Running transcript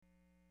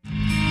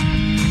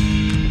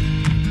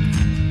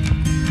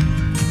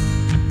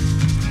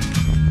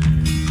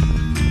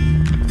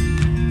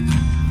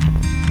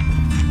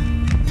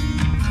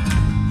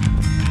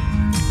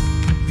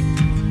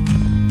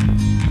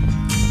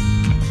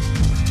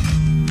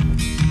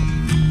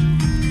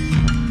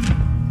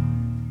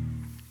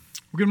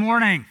good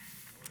morning.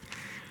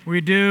 We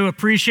do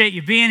appreciate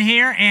you being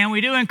here, and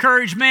we do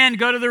encourage men to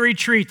go to the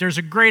retreat. There's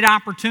a great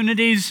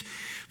opportunities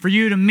for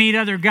you to meet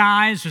other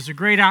guys. There's a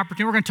great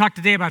opportunity. We're going to talk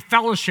today about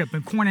fellowship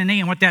and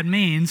koinonia and what that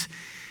means.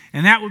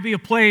 And that would be a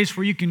place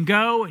where you can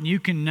go and you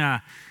can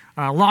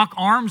lock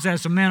arms,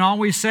 as the men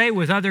always say,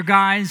 with other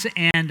guys,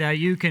 and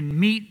you can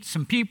meet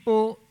some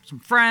people, some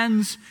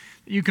friends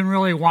that you can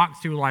really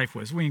walk through life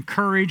with. We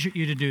encourage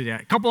you to do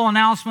that. A couple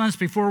announcements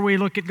before we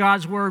look at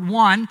God's Word.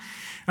 One,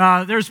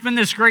 there's been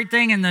this great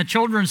thing in the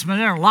children's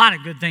ministry. There are a lot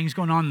of good things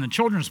going on in the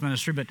children's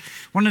ministry, but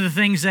one of the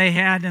things they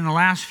had in the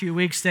last few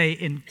weeks, they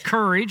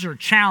encouraged or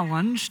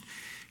challenged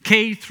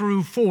K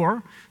through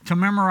 4 to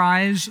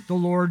memorize the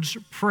Lord's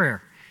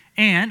Prayer.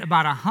 And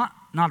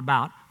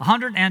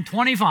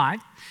 125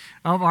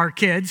 of our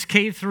kids,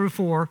 K through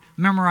 4,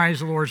 memorize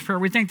the Lord's Prayer.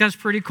 We think that's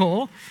pretty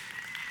cool.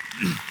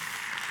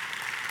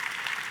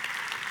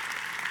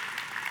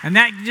 And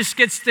that just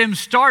gets them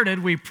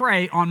started, we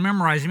pray, on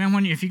memorizing.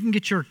 If you can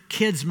get your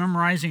kids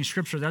memorizing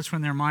Scripture, that's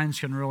when their minds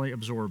can really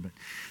absorb it.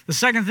 The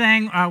second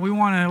thing we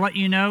want to let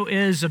you know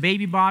is a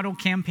baby bottle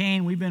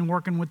campaign. We've been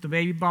working with the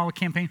baby bottle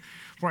campaign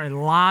for a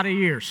lot of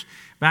years.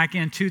 Back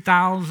in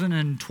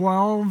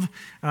 2012,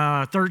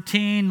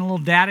 13, a little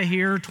data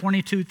here,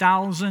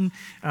 22,000.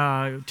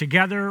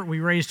 Together, we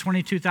raised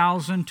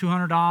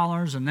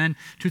 $22,200. And then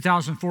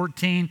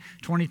 2014,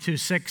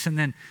 22,600. And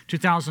then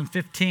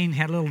 2015,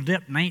 had a little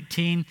dip,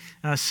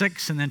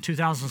 19,600. And then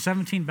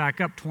 2017, back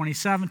up,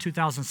 27.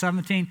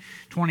 2017,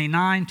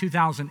 29.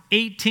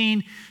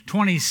 2018,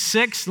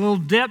 26, little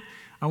dip.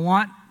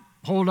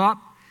 Hold up.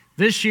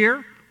 This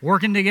year,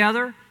 working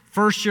together,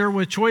 first year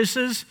with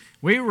Choices,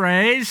 we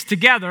raised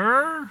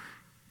together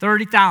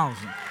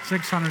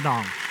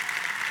 $30,600.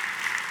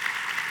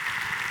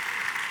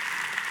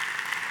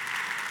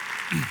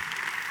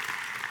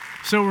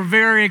 So we're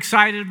very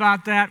excited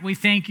about that. We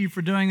thank you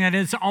for doing that.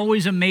 It's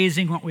always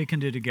amazing what we can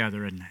do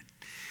together, isn't it?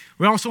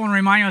 We also want to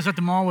remind you, I was at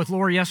the mall with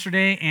Laura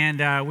yesterday,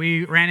 and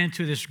we ran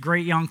into this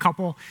great young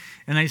couple,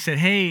 and they said,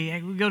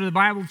 hey, we go to the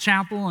Bible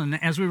chapel,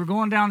 and as we were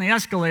going down the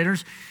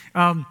escalators,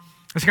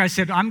 this guy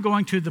said, I'm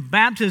going to the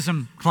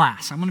baptism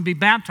class. I'm going to be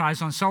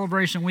baptized on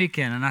Celebration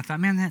Weekend. And I thought,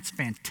 man, that's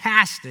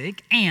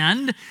fantastic.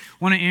 And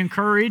want to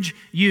encourage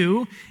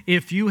you,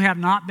 if you have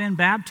not been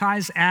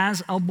baptized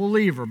as a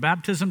believer,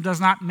 baptism does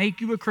not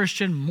make you a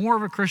Christian, more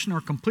of a Christian, or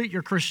complete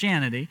your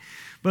Christianity.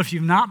 But if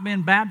you've not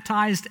been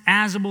baptized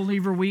as a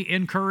believer, we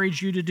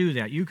encourage you to do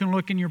that. You can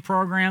look in your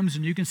programs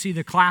and you can see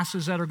the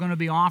classes that are going to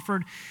be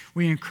offered.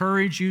 We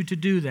encourage you to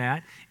do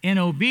that in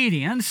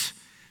obedience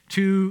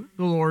to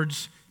the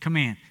Lord's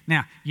command.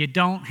 Now, you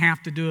don't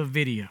have to do a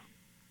video,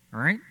 all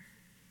right?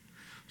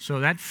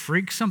 So that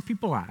freaks some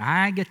people out.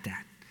 I get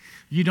that.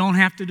 You don't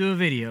have to do a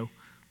video,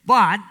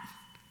 but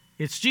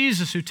it's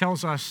Jesus who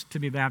tells us to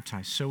be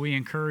baptized. So we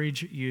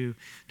encourage you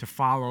to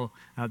follow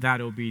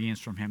that obedience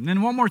from him. And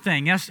then one more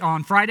thing. Yes,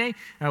 on Friday,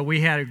 we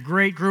had a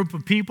great group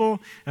of people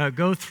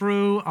go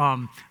through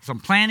some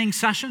planning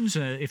sessions.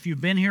 If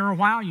you've been here a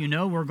while, you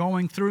know we're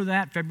going through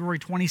that. February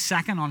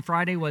 22nd on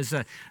Friday was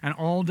an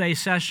all-day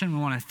session. We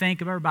want to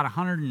thank about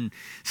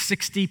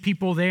 160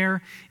 people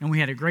there, and we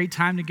had a great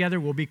time together.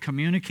 We'll be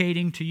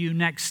communicating to you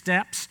next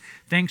steps.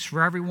 Thanks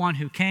for everyone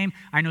who came.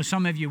 I know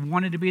some of you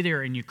wanted to be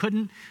there and you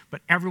couldn't,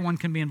 but everyone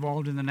can be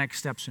involved in the next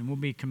steps, and we'll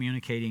be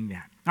communicating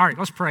that. All right,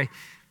 let's pray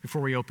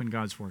before we open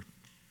God's Word.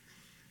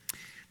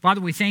 Father,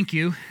 we thank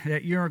you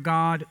that you're a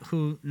God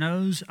who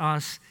knows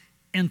us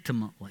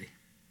intimately,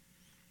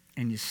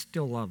 and you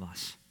still love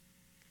us.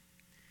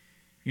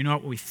 You know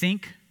what we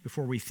think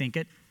before we think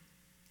it.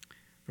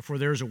 Before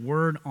there's a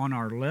word on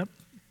our lip,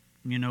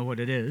 you know what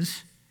it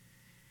is.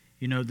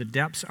 You know the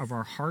depths of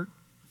our heart.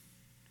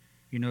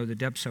 You know the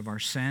depths of our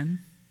sin.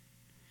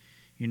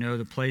 You know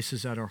the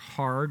places that are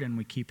hard and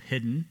we keep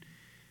hidden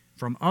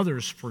from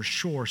others for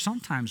sure.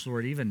 Sometimes,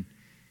 Lord, even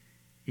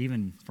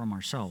from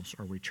ourselves,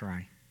 or we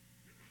try.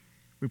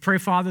 We pray,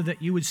 Father,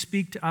 that you would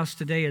speak to us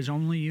today as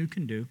only you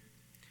can do.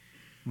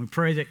 We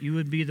pray that you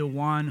would be the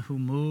one who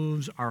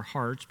moves our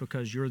hearts,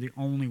 because you're the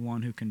only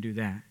one who can do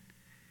that.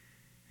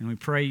 And we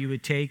pray you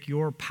would take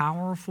your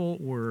powerful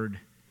word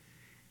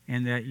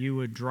and that you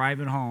would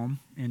drive it home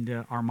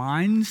into our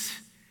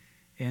minds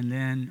and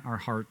then our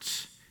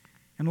hearts.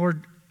 And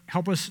Lord,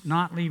 help us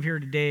not leave here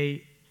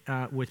today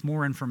with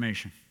more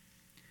information,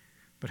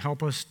 but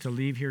help us to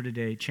leave here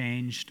today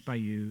changed by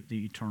you,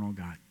 the eternal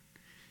God.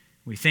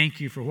 We thank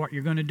you for what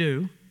you're going to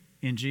do.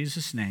 In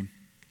Jesus' name,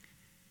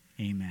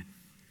 amen.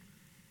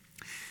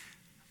 I'm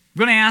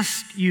going to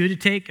ask you to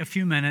take a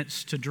few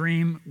minutes to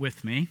dream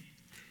with me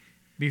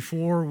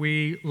before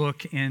we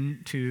look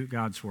into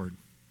God's Word.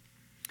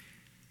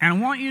 And I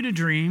want you to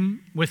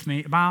dream with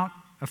me about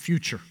a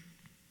future.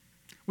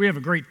 We have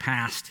a great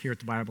past here at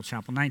the Bible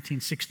Chapel.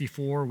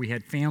 1964, we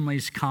had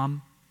families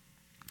come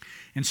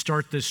and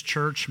start this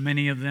church.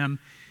 Many of them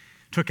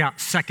took out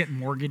second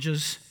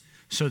mortgages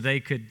so they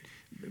could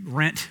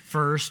rent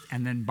first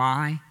and then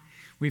buy.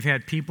 We've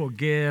had people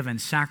give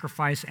and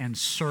sacrifice and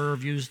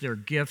serve, use their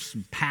gifts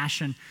and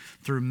passion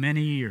through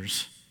many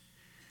years.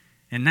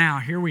 And now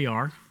here we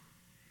are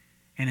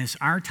And it's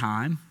our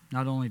time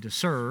not only to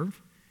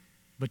serve,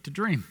 but to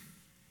dream.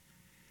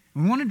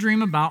 We want to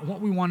dream about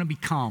what we want to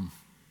become.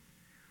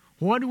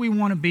 What do we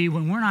want to be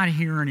when we're not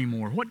here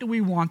anymore? What do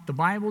we want the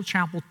Bible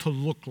Chapel to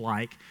look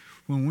like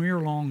when we're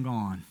long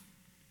gone?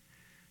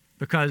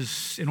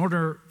 Because in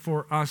order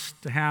for us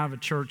to have a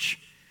church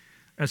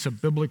that's a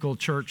biblical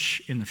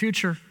church in the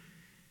future,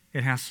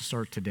 it has to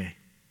start today.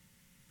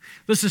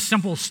 This is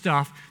simple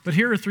stuff, but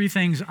here are 3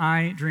 things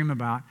I dream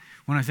about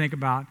when I think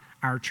about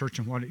our church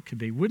and what it could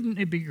be. Wouldn't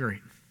it be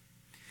great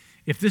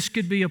if this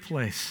could be a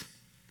place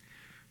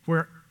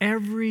where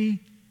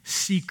every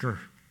seeker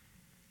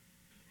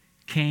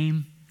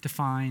came to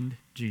find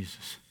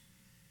Jesus?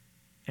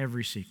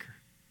 Every seeker.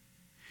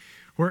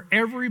 Where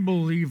every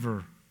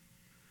believer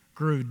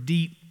grew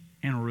deep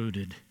and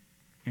rooted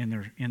in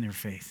their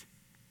faith.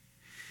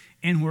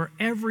 And where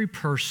every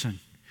person,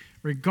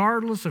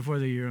 regardless of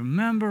whether you're a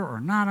member or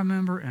not a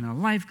member, in a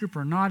life group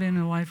or not in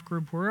a life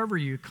group, wherever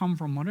you come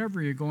from,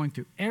 whatever you're going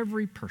through,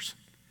 every person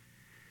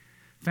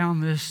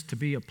found this to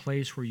be a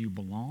place where you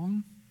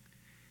belong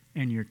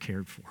and you're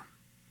cared for.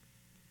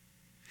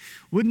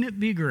 Wouldn't it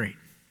be great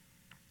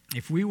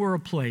if we were a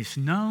place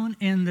known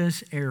in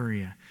this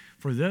area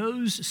for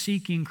those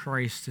seeking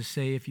Christ to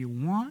say, if you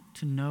want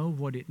to know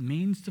what it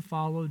means to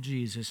follow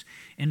Jesus,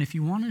 and if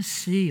you want to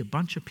see a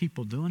bunch of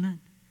people doing it,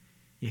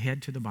 you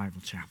head to the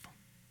Bible Chapel.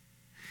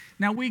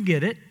 Now, we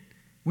get it.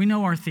 We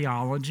know our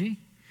theology.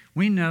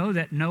 We know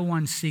that no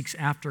one seeks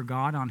after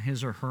God on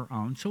his or her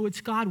own, so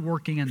it's God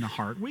working in the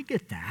heart. We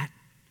get that.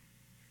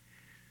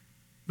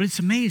 But it's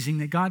amazing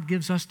that God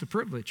gives us the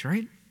privilege,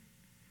 right,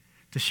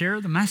 to share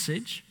the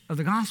message of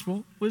the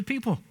gospel with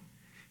people.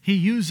 He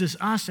uses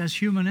us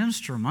as human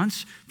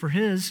instruments for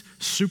his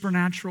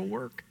supernatural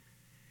work.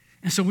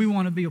 And so we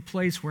want to be a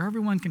place where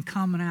everyone can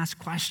come and ask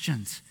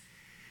questions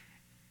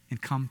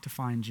and come to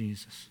find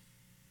Jesus.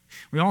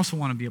 We also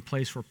want to be a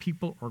place where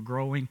people are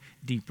growing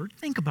deeper.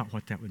 Think about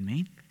what that would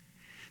mean.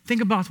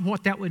 Think about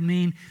what that would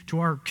mean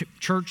to our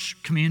church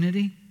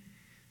community.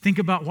 Think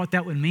about what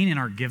that would mean in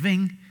our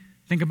giving.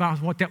 Think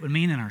about what that would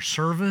mean in our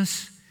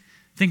service.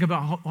 Think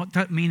about what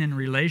that would mean in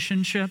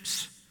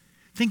relationships.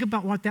 Think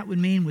about what that would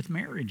mean with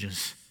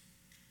marriages.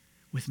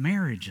 With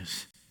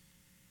marriages.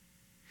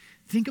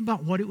 Think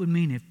about what it would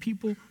mean if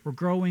people were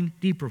growing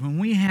deeper. When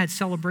we had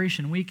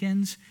celebration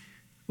weekends,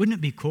 wouldn't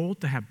it be cool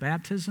to have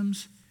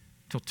baptisms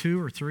till 2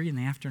 or 3 in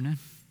the afternoon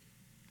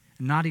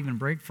and not even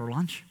break for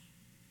lunch?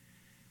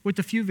 With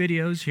a few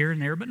videos here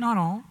and there, but not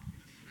all.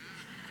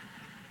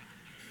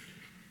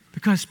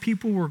 Because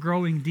people were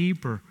growing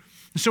deeper.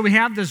 So we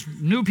have this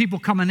new people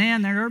coming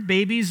in. They're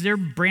babies. They're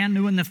brand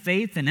new in the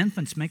faith, and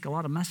infants make a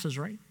lot of messes,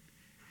 right?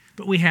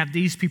 But we have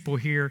these people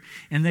here,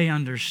 and they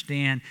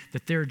understand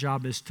that their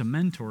job is to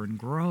mentor and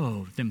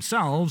grow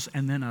themselves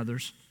and then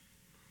others.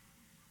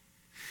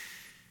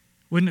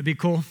 Wouldn't it be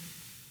cool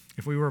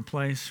if we were a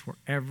place where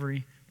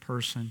every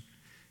person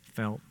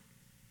felt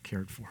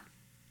cared for?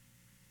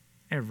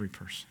 Every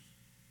person.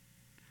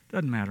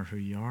 Doesn't matter who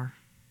you are.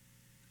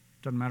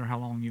 Doesn't matter how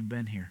long you've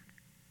been here.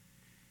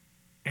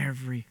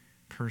 Every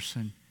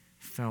person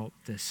felt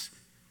this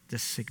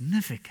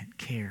significant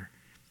care,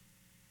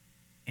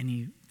 and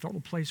you felt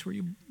a place where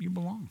you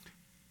belonged.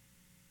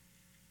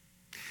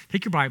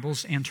 Take your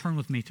Bibles and turn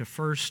with me to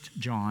 1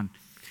 John.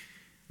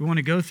 We want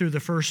to go through the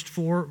first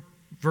 4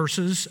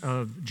 verses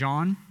of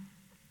John,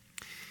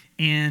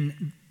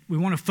 and we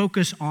want to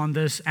focus on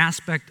this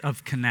aspect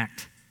of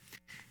connect.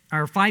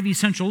 Our 5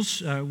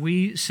 essentials,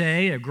 we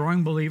say a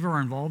growing believer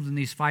are involved in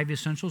these 5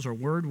 essentials are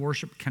word,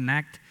 worship,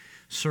 connect,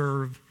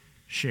 serve,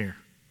 share.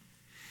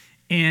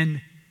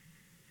 And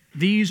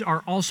these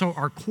are also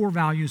our core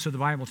values of the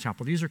Bible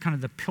Chapel. These are kind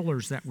of the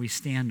pillars that we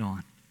stand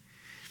on.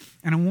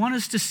 And I want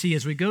us to see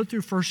as we go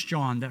through 1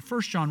 John that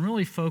 1 John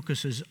really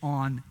focuses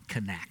on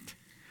connect.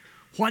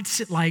 What's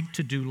it like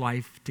to do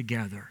life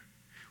together?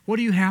 What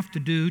do you have to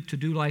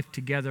do life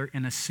together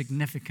in a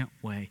significant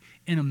way,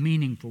 in a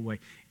meaningful way,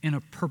 in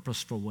a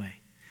purposeful way?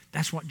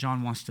 That's what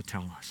John wants to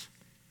tell us.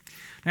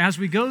 Now, as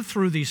we go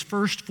through these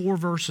first 4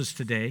 verses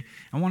today,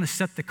 I want to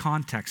set the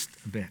context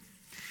a bit.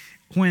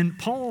 When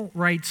Paul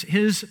writes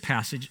his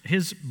passage,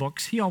 his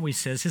books, he always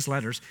says, his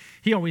letters,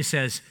 he always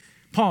says,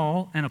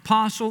 Paul, an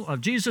apostle of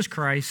Jesus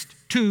Christ,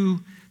 to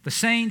the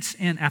saints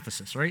in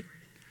Ephesus, right?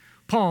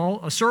 Paul,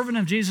 a servant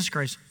of Jesus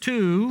Christ,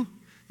 to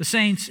the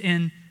saints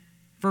in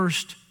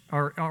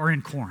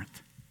in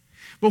Corinth.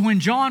 But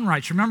when John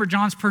writes, remember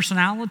John's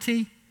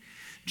personality?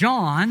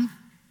 John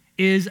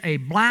is a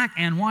black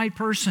and white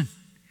person.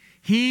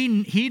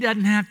 He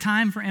doesn't have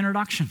time for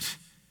introductions.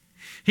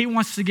 He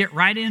wants to get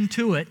right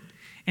into it.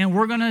 And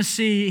we're going to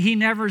see, he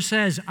never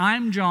says,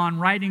 I'm John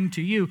writing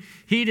to you.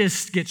 He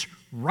just gets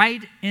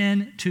right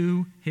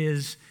into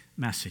his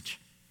message.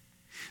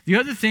 The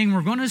other thing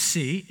we're going to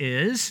see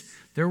is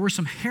there was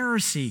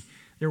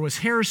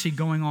heresy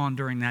going on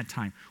during that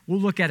time. We'll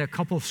look at a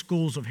couple of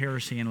schools of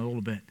heresy in a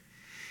little bit.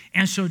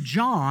 And so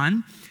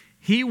John,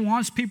 he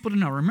wants people to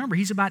know. Remember,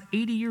 he's about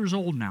 80 years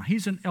old now.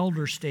 He's an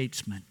elder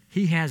statesman.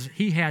 He has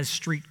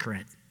street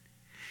cred.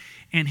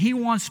 And he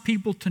wants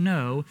people to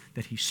know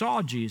that he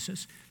saw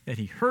Jesus, that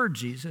he heard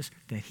Jesus,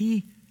 that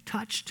he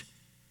touched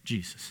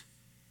Jesus.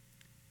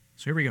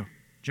 So here we go.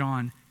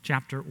 John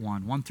chapter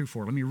 1, 1 through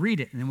 4. Let me read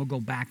it, and then we'll go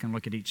back and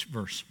look at each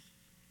verse.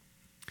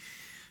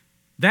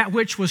 That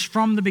which was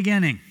from the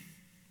beginning,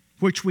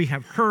 which we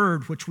have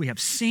heard, which we have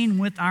seen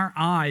with our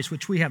eyes,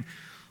 which we have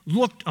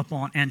looked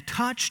upon and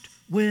touched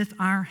with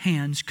our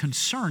hands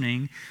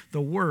concerning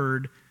the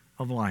word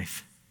of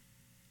life.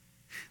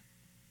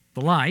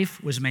 The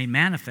life was made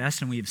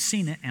manifest, and we have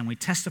seen it, and we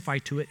testify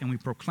to it, and we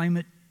proclaim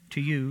it to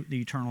you,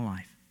 the eternal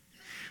life,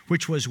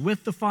 which was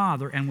with the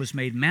Father and was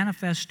made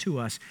manifest to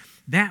us.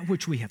 That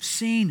which we have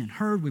seen and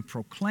heard we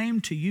proclaim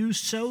to you,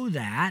 so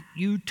that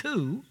you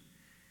too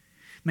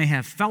may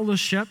have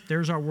fellowship.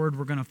 There's our word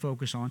we're going to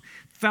focus on.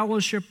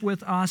 Fellowship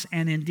with us,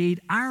 and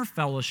indeed our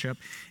fellowship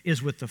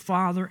is with the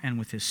Father and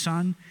with his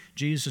Son,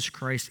 Jesus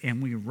Christ.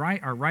 And we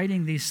are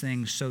writing these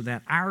things so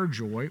that our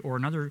joy, or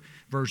another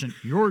version,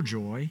 your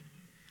joy,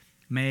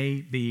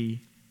 may be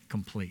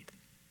complete.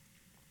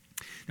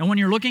 Now, when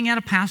you're looking at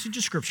a passage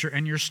of Scripture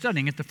and you're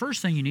studying it, the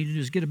first thing you need to do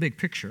is get a big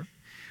picture.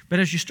 But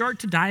as you start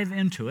to dive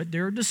into it,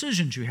 there are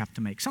decisions you have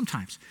to make.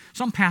 Sometimes,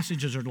 some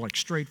passages are like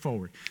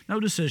straightforward. No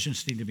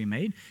decisions need to be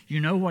made. You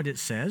know what it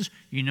says.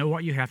 You know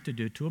what you have to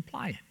do to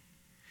apply it.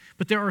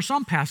 But there are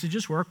some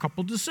passages where a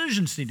couple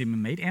decisions need to be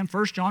made, and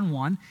 1 John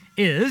 1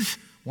 is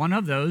one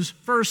of those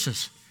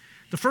verses.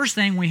 The first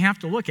thing we have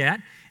to look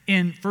at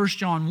in 1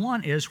 John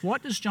 1 is,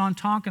 what is John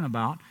talking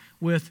about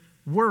with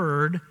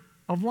word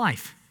of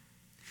life?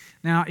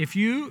 Now, if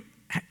you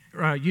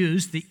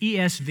use the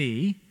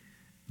ESV,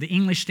 the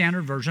English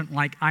Standard Version,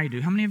 like I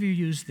do, how many of you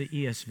use the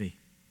ESV?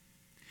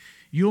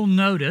 You'll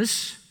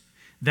notice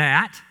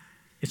that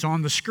it's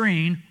on the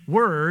screen,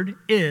 word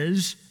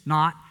is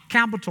not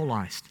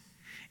capitalized.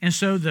 And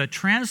so the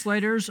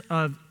translators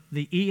of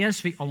the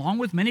ESV, along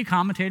with many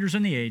commentators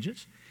in the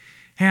ages,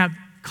 have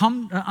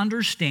come to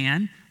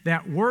understand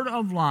that word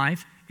of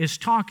life is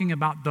talking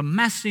about the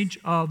message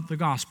of the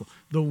gospel,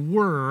 the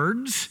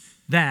words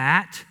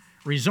that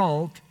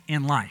result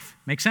in life.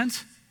 Make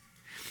sense?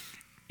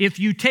 If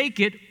you take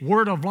it,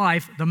 word of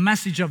life, the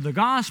message of the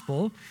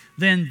gospel,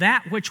 then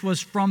that which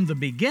was from the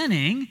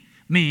beginning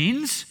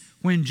means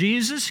when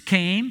Jesus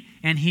came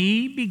and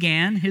he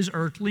began his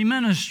earthly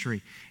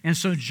ministry. And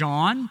so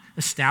John,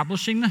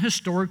 establishing the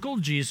historical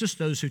Jesus,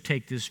 those who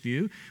take this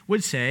view,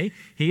 would say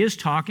he is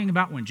talking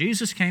about when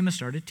Jesus came and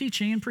started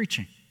teaching and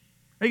preaching.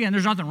 Again,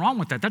 there's nothing wrong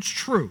with that. That's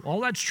true.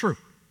 All that's true.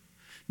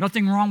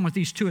 Nothing wrong with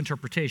these two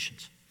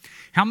interpretations.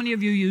 How many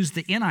of you use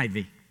the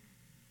NIV?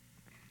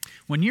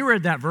 When you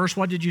read that verse,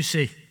 what did you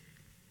see?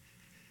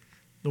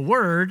 The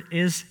word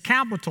is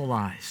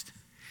capitalized.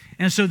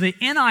 And so the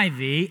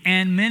NIV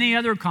and many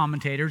other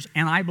commentators,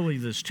 and I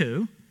believe this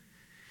too,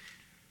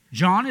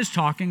 John is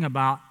talking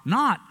about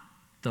not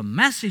the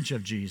message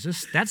of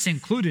Jesus, that's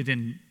included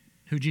in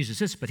who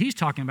Jesus is, but he's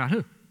talking about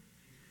who?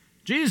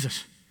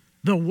 Jesus,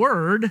 the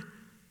word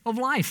of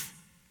life.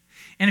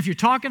 And if you're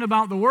talking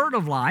about the word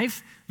of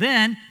life,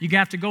 then you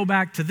have to go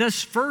back to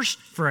this first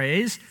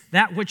phrase,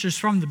 that which is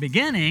from the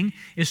beginning,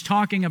 is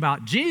talking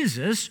about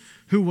Jesus,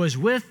 who was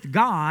with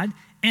God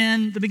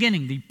in the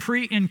beginning, the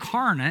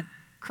pre-incarnate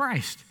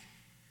Christ.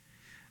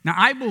 Now,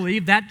 I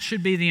believe that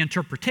should be the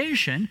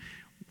interpretation.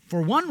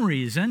 For one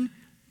reason,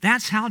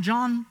 that's how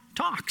John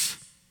talks.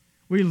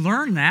 We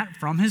learn that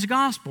from his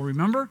gospel.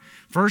 Remember,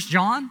 1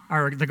 John,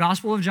 or the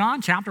Gospel of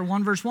John, chapter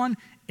 1, verse 1,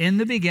 in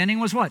the beginning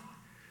was what?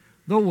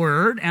 The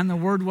Word, and the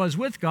Word was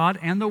with God,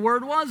 and the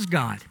Word was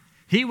God.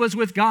 He was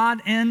with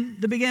God in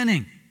the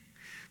beginning.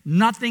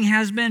 Nothing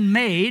has been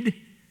made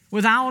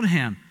without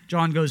him.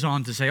 John goes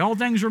on to say, all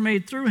things were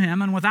made through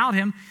him, and without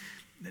him,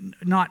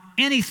 not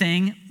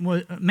anything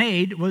was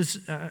made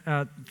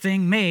a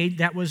thing made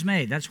that was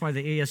made. That's why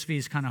the ESV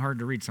is kind of hard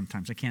to read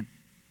sometimes. I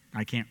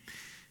can't.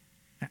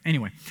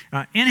 Anyway,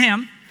 in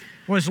him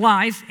was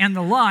life, and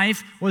the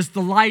life was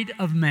the light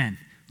of men,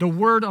 the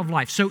word of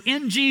life. So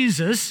in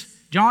Jesus,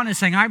 John is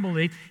saying, I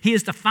believe, he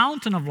is the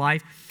fountain of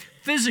life,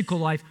 physical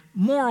life,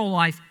 moral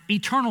life,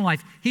 eternal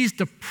life. He's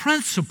the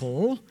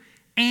principle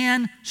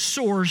and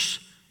source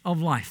of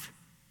life.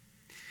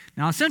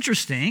 Now, it's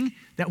interesting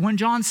that when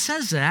John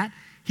says that,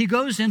 he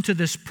goes into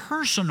this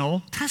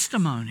personal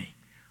testimony.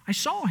 I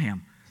saw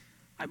him.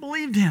 I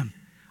believed him.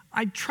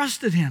 I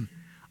trusted him.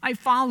 I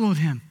followed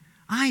him.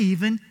 I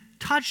even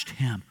touched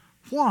him.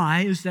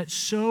 Why is that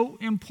so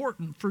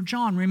important for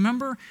John?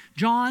 Remember,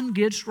 John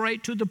gets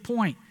right to the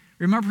point.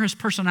 Remember his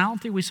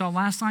personality we saw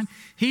last time?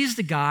 He's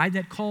the guy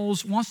that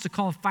wants to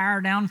call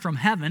fire down from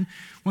heaven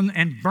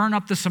and burn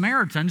up the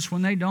Samaritans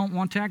when they don't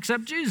want to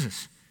accept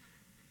Jesus.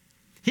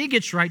 He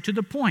gets right to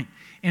the point.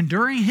 And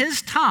during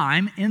his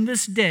time in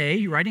this day,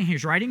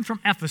 he's writing from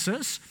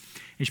Ephesus.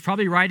 He's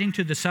probably writing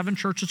to the 7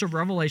 churches of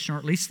Revelation, or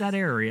at least that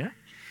area.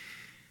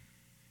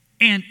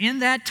 And in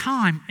that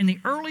time, in the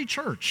early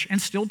church,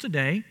 and still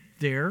today,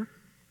 there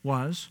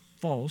was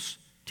false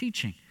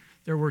teaching.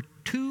 There were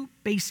 2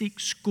 basic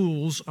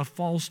schools of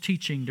false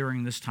teaching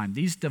during this time.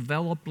 These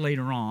developed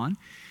later on.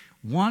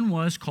 One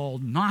was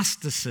called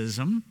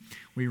Gnosticism.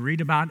 We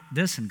read about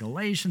this in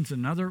Galatians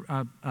and other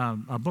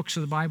books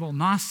of the Bible.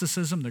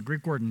 Gnosticism, the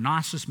Greek word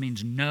gnosis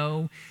means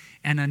know.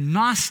 And a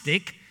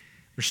Gnostic,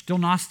 there's still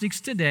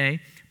Gnostics today,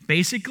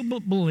 basically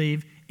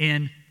believe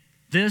in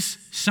this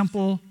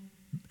simple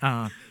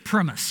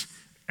premise.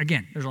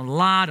 Again, there's a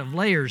lot of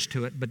layers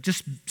to it, but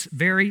just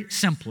very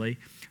simply,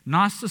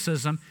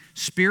 Gnosticism,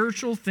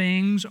 spiritual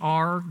things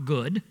are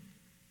good,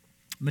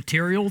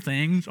 material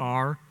things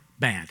are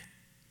bad.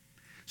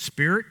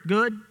 Spirit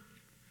good,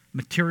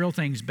 material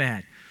things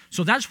bad.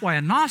 So that's why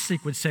a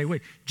Gnostic would say,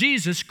 wait,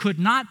 Jesus could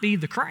not be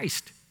the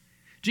Christ.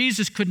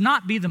 Jesus could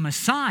not be the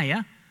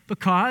Messiah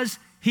because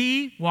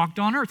he walked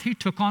on earth. He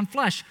took on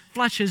flesh.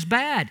 Flesh is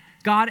bad.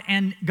 God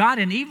and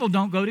evil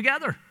don't go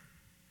together.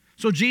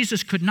 So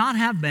Jesus could not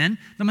have been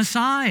the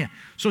Messiah.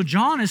 So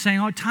John is saying,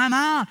 oh, time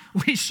out.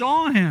 We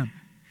saw him.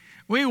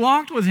 We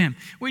walked with him.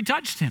 We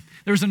touched him.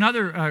 There's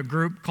another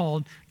group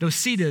called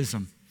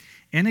Docetism.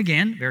 And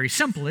again, very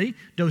simply,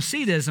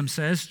 Docetism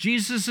says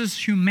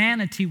Jesus'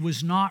 humanity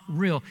was not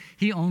real.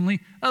 He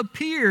only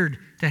appeared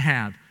to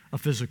have a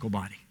physical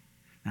body.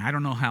 Now, I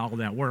don't know how all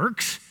that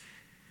works,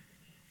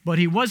 but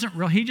he wasn't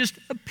real. He just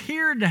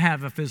appeared to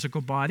have a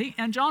physical body.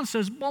 And John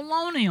says,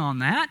 baloney on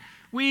that.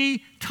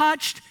 We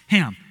touched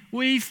him.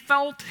 We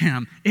felt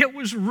him. It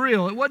was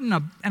real. It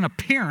wasn't an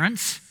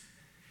appearance.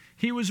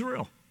 He was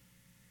real.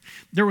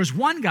 There was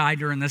one guy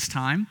during this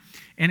time,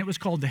 and it was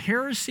called the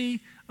heresy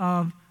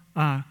of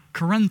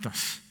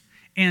Corinthus.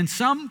 And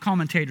some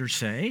commentators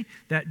say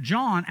that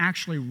John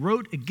actually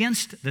wrote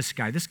against this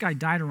guy. This guy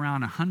died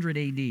around 100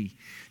 AD.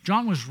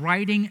 John was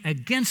writing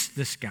against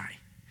this guy.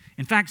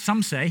 In fact,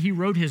 some say he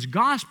wrote his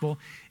gospel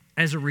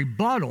as a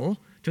rebuttal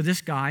to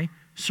this guy,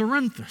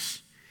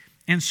 Cerinthus.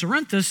 And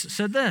Cerinthus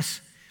said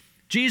this,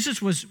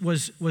 Jesus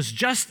was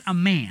just a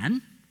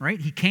man, right?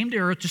 He came to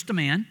earth just a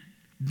man.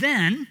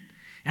 Then,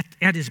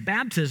 at his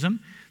baptism,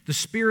 the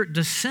Spirit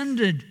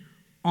descended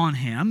on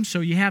him. So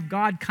you have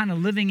God kind of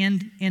living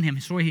in him.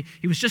 So he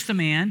was just a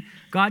man.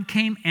 God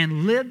came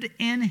and lived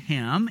in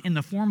him in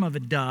the form of a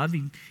dove.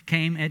 He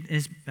came at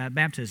his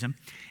baptism.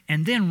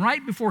 And then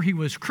right before he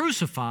was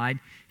crucified,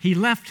 he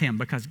left him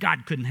because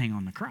God couldn't hang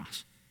on the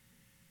cross.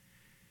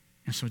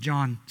 And so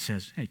John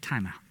says, hey,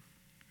 time out.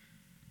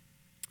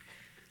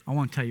 I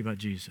want to tell you about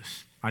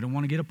Jesus. I don't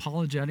want to get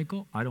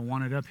apologetical. I don't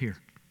want it up here.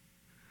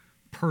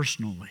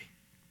 Personally,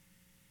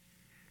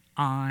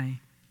 I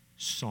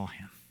saw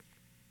him.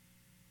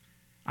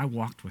 I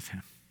walked with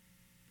him.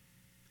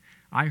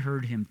 I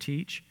heard him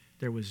teach.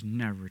 There was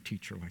never a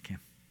teacher like him.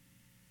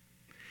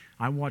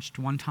 I watched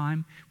one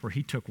time where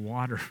he took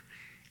water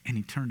and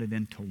he turned it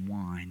into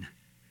wine.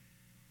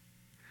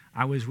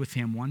 I was with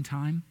him one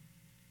time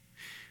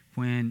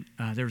when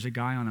there was a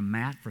guy on a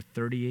mat for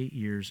 38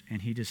 years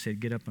and he just said,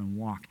 get up and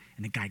walk.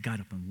 And the guy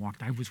got up and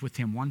walked. I was with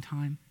him one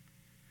time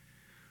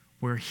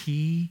where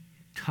he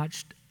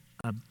touched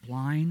a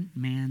blind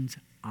man's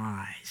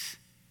eyes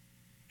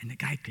and the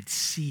guy could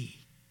see.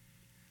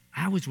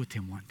 I was with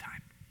him one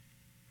time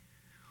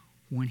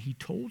when he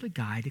told a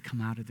guy to come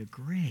out of the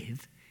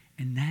grave,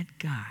 and that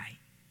guy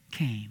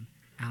came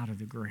out of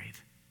the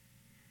grave.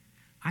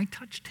 I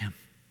touched him.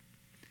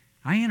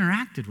 I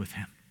interacted with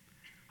him.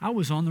 I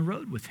was on the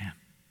road with him.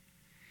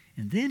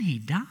 And then he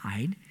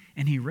died,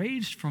 and he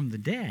raised from the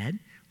dead.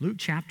 Luke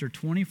chapter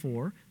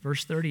 24,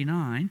 verse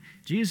 39,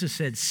 Jesus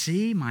said,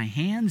 see my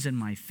hands and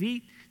my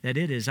feet, that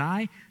it is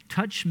I.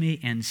 Touch me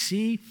and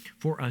see,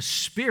 for a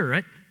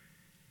spirit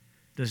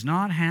does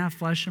not have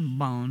flesh and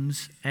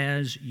bones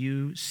as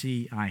you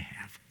see I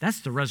have.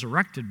 That's the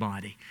resurrected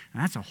body.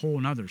 And that's a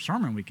whole other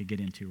sermon we could get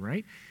into,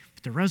 right?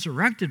 But the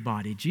resurrected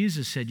body,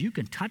 Jesus said, you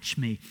can touch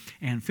me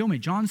and feel me.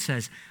 John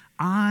says,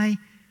 I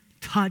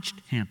touched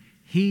him.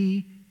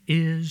 He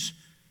is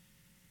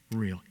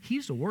real.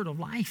 He's the word of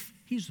life.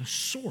 He's the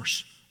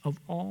source of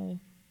all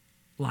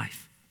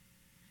life.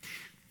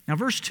 Now,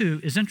 verse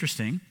 2 is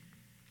interesting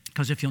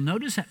because if you'll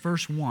notice at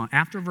verse 1,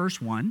 after verse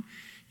 1,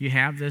 you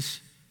have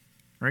this,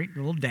 right, a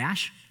little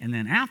dash, and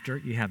then after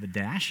you have a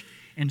dash.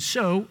 And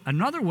so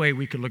another way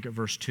we could look at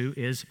verse 2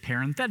 is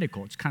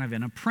parenthetical. It's kind of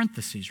in a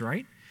parentheses,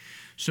 right?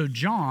 So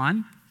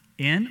John,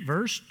 in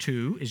verse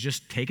 2, is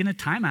just taking a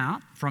time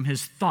out from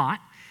his thought,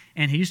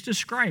 and he's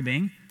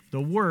describing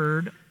the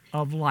word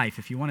of life.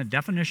 If you want a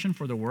definition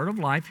for the word of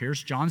life,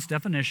 here's John's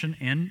definition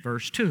in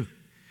verse 2.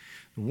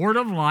 The word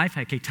of life,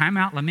 okay, time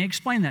out, let me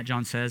explain that,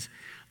 John says.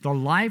 The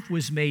life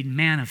was made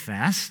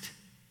manifest.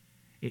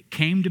 It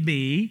came to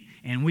be,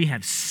 and we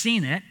have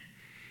seen it,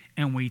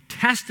 and we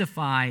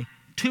testify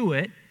to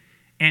it,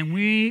 and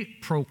we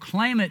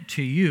proclaim it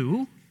to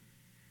you,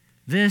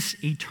 this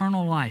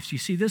eternal life. So you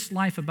see, this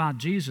life about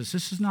Jesus,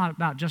 this is not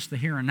about just the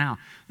here and now.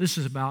 This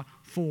is about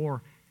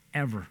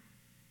forever,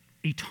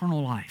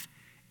 eternal life.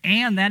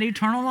 And that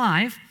eternal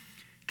life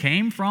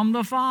came from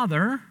the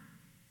Father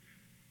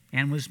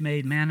and was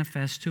made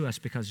manifest to us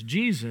because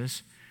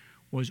Jesus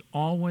was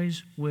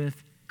always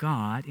with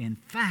God. In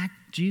fact,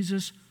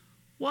 Jesus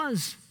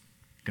was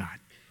God.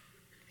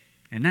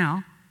 And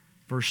now,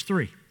 verse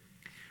 3.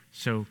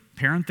 So,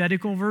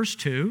 parenthetical verse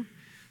 2.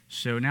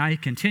 So now he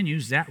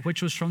continues, that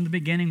which was from the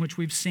beginning, which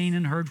we've seen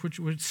and heard, which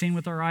we've seen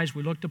with our eyes,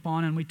 we looked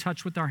upon and we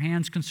touched with our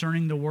hands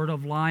concerning the word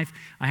of life.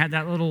 I had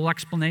that little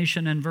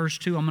explanation in verse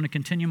 2. I'm going to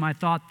continue my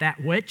thought.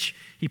 That which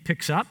he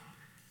picks up,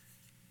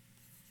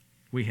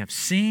 we have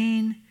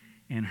seen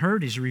and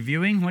heard. He's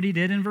reviewing what he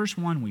did in verse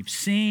 1. We've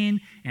seen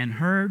and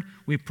heard.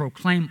 We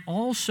proclaim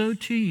also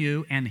to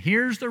you. And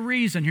here's the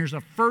reason. Here's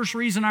the first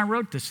reason I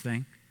wrote this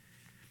thing.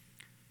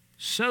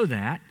 So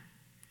that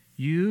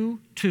you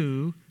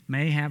too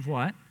may have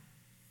what?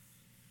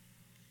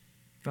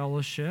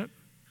 Fellowship.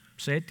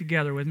 Say it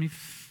together with me.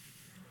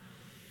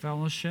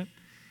 Fellowship.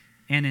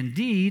 And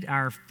indeed,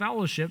 our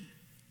fellowship,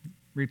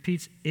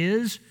 repeats,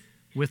 is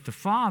with the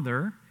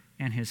Father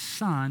and his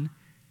Son,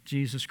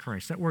 Jesus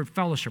Christ. That word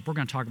fellowship, we're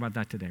going to talk about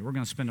that today. We're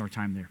going to spend our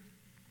time there.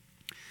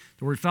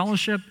 The word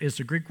fellowship is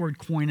the Greek word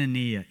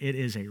koinonia. It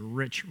is a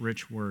rich,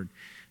 rich word.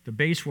 The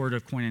base word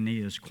of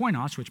koinonia is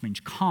koinos, which means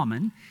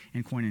common,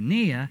 and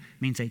koinonia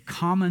means a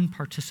common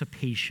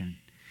participation,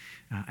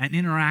 an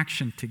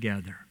interaction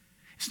together.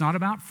 It's not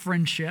about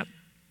friendship.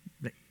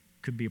 That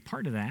could be a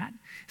part of that.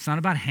 It's not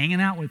about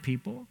hanging out with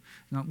people,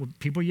 not with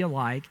people you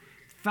like.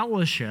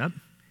 Fellowship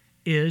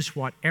is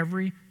what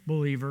every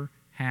believer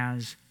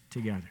has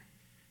together.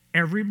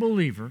 Every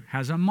believer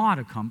has a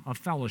modicum of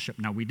fellowship.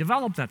 Now, we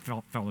develop that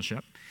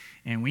fellowship,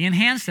 and we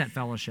enhance that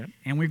fellowship,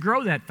 and we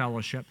grow that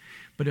fellowship.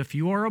 But if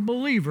you are a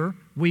believer,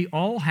 we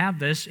all have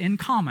this in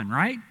common,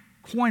 right?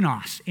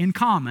 Koinos, in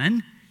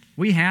common,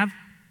 we have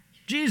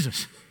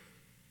Jesus.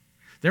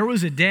 There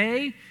was a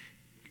day,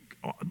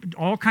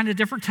 all kinds of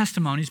different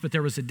testimonies, but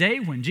there was a day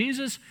when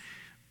Jesus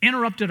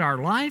interrupted our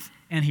life,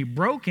 and he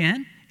broke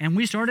in, and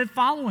we started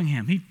following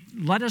him. He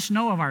let us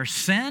know of our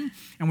sin,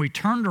 and we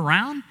turned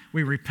around,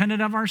 we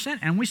repented of our sin,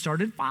 and we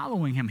started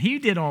following him. He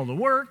did all the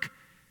work,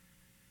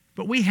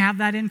 but we have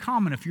that in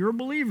common. If you're a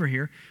believer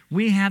here,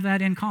 we have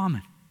that in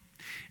common.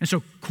 And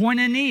so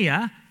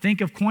koinonia,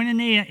 think of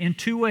koinonia in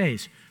two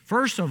ways.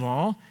 First of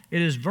all,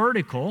 it is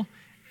vertical.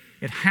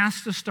 It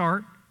has to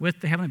start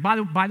with the heavenly.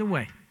 By the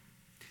way,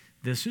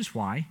 this is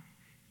why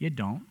you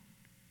don't,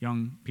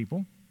 young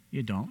people,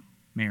 you don't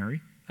marry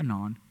a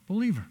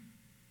non-believer.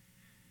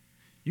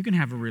 You can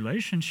have a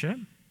relationship.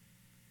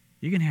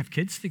 You can have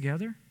kids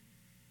together.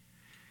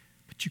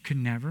 But you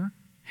can never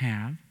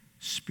have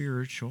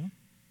spiritual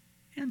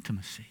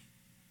intimacy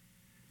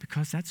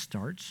because that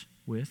starts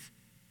with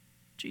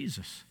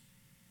Jesus.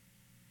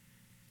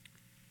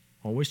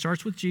 Always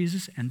starts with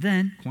Jesus, and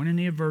then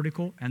koinonia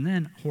vertical, and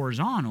then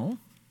horizontal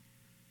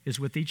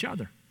is with each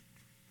other.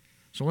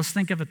 So let's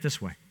think of it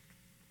this way.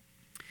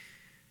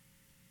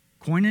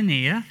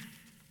 Koinonia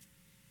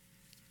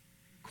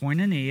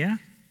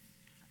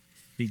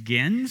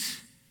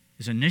begins,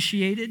 is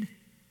initiated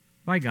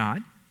by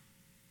God.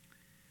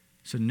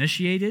 It's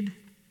initiated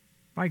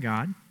by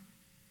God.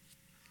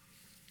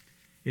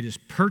 It is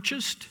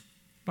purchased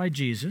by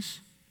Jesus.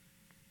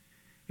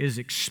 It is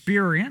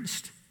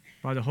experienced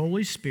by the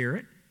Holy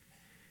Spirit.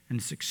 And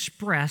it's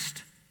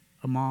expressed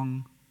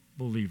among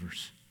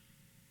believers.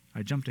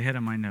 I jumped ahead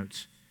on my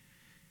notes.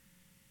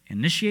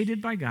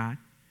 Initiated by God,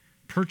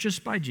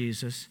 purchased by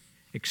Jesus,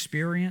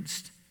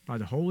 experienced by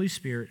the Holy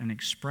Spirit, and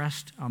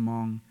expressed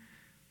among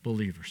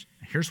believers.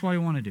 Here's what I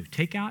want to do.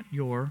 Take out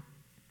your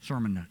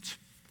sermon notes.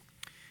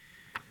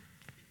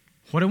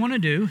 What I want to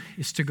do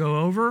is to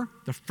go over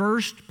the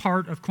first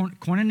part of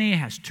koinonia.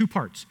 Has two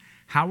parts: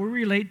 how we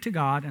relate to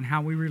God and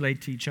how we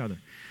relate to each other.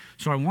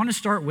 So I want to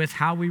start with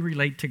how we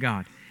relate to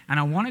God. And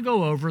I want to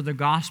go over the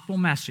gospel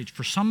message.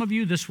 For some of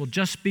you, this will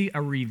just be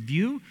a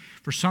review.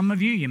 For some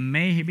of you, you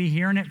may be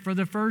hearing it for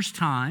the first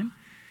time.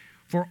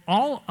 For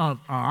all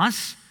of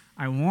us,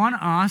 I want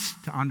us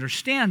to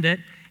understand it.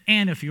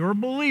 And if you're a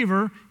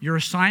believer, your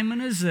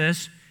assignment is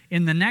this: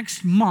 in the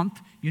next month,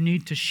 you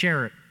need to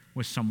share it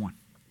with someone.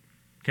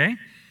 Okay?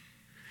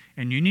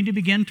 And you need to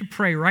begin to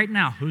pray right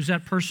now. Who's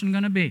that person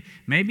going to be?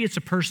 Maybe it's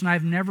a person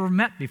I've never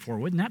met before.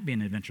 Wouldn't that be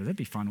an adventure? That'd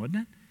be fun,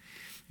 wouldn't it?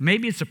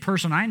 Maybe it's a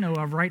person I know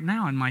of right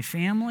now in my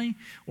family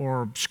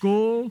or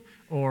school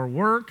or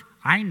work.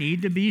 I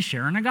need to be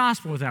sharing the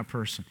gospel with that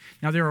person.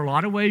 Now, there are a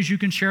lot of ways you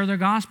can share the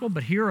gospel,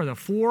 but here are the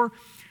 4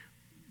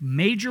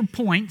 major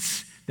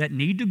points that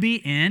need to be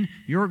in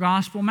your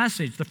gospel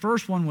message. The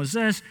first one was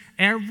this: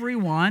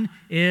 everyone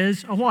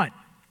is a what?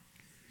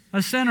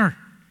 A sinner.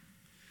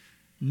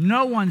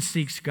 No one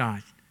seeks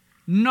God.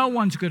 No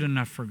one's good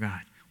enough for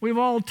God. We've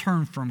all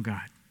turned from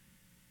God.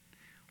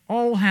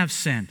 All have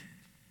sinned.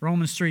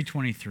 Romans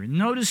 3:23.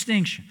 No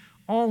distinction.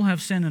 All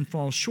have sinned and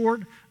fall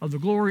short of the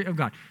glory of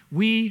God.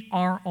 We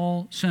are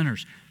all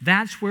sinners.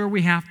 That's where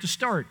we have to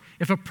start.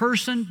 If a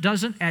person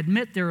doesn't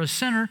admit they're a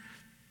sinner,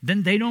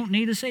 then they don't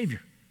need a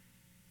Savior.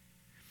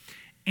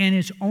 And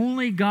it's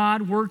only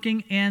God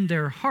working in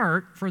their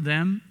heart for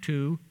them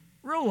to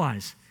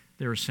realize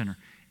they're a sinner.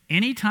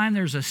 Anytime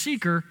there's a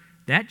seeker,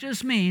 that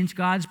just means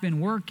God's been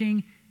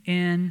working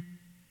in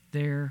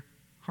their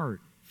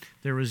heart.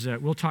 There was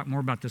we'll talk more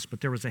about this,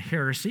 but there was a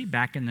heresy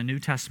back in the New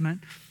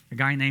Testament. A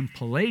guy named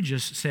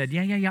Pelagius said,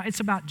 yeah, it's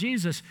about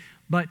Jesus,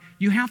 But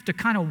you have to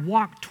kind of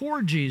walk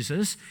toward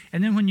Jesus,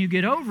 and then when you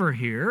get over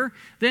here,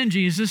 then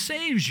Jesus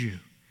saves you.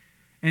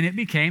 And it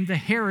became the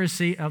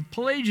heresy of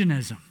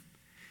Pelagianism.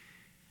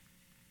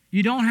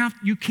 You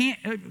can't,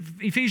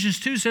 Ephesians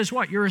 2 says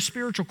what? You're a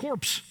spiritual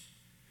corpse.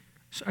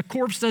 So a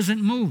corpse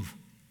doesn't move.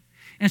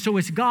 And so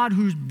it's God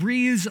who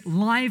breathes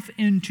life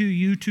into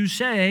you to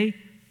say,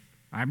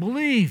 I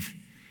believe.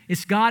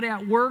 It's God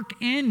at work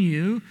in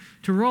you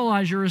to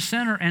realize you're a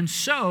sinner. And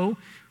so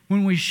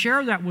when we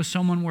share that with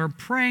someone, we're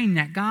praying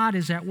that God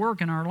is at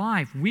work in our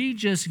life. We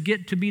just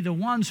get to be the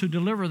ones who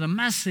deliver the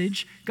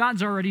message.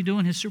 God's already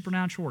doing his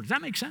supernatural work. Does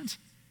that make sense?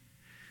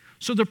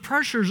 So the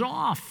pressure's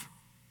off.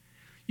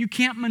 You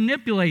can't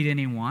manipulate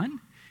anyone.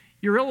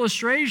 Your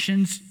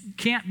illustrations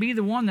can't be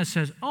the one that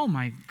says, oh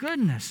my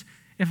goodness,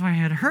 if I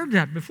had heard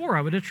that before,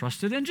 I would have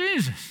trusted in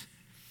Jesus.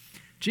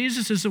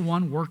 Jesus is the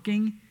one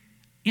working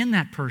in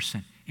that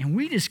person. And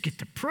we just get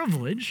the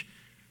privilege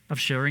of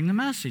sharing the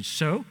message.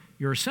 So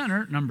you're a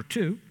sinner. Number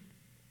 2,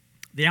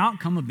 the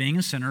outcome of being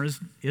a sinner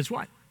is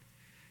what?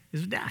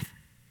 Is death.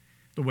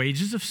 The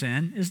wages of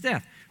sin is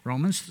death.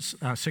 Romans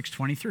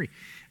 6:23.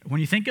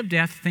 When you think of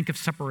death, think of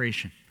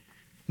separation.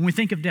 When we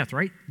think of death,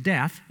 right?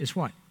 Death is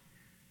what?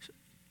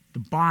 The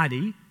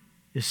body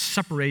is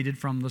separated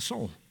from the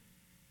soul.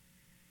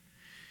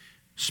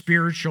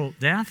 Spiritual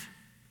death,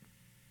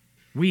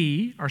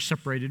 we are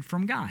separated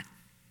from God.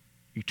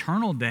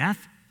 Eternal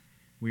death,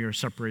 we are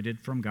separated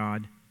from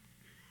God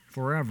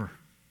forever.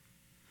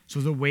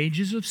 So the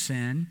wages of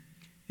sin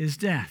is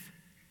death.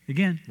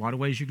 Again, a lot of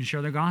ways you can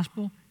share the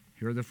gospel.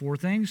 Here are the 4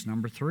 things.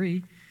 Number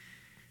 3,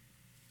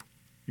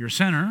 you're a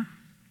sinner.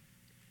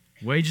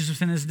 Wages of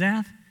sin is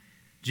death.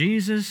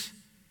 Jesus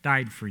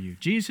died for you.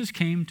 Jesus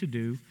came to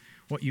do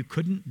what you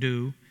couldn't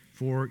do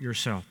for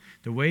yourself.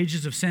 The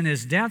wages of sin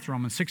is death,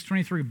 Romans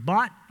 6:23.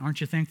 But,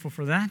 aren't you thankful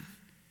for that?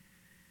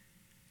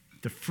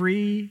 The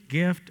free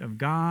gift of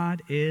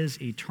God is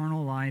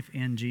eternal life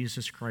in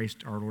Jesus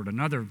Christ our Lord.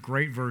 Another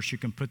great verse you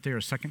can put there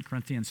is 2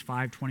 Corinthians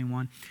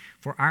 5:21.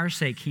 For our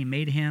sake he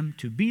made him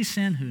to be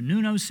sin who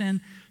knew no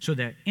sin, so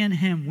that in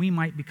him we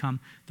might become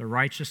the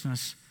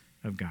righteousness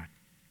of God.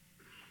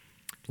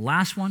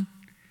 Last one,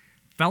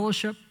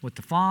 fellowship with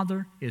the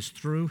Father is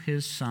through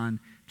his Son,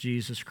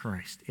 Jesus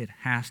Christ. It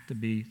has to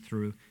be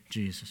through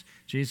Jesus.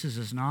 Jesus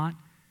is not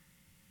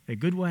a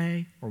good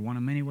way or one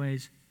of many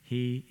ways.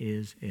 He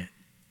is it.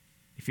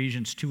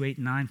 Ephesians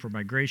 2:8-9, for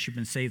by grace you've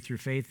been saved through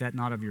faith, that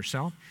not of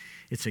yourself.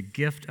 It's a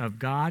gift of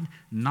God,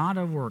 not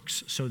of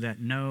works, so that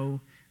no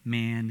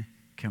man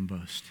can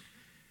boast.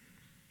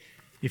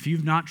 If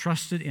you've not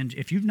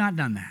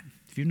done that,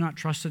 if you've not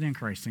trusted in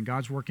Christ and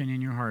God's working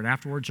in your heart,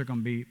 afterwards there are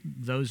going to be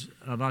those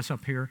of us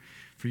up here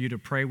for you to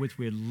pray with.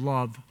 We'd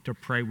love to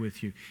pray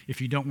with you.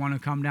 If you don't want to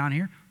come down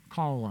here,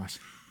 call us,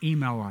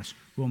 email us.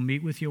 We'll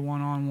meet with you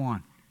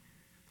one-on-one.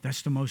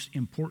 That's the most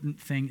important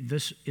thing.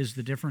 This is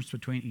the difference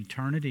between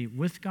eternity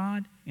with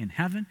God in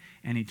heaven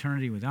and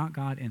eternity without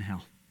God in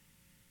hell.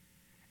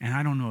 And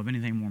I don't know of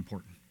anything more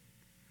important.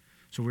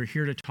 So we're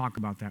here to talk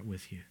about that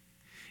with you.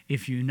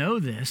 If you know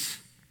this,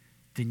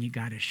 then you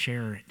got to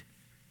share it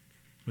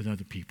with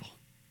other people,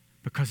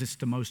 because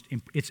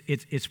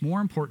it's more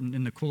important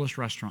than the coolest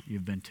restaurant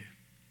you've been to.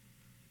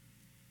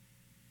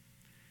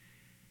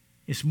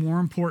 It's more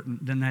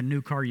important than that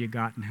new car you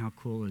got and how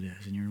cool it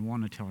is, and you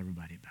want to tell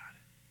everybody about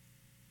it.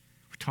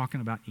 We're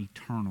talking about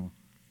eternal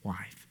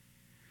life.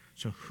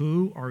 So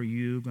who are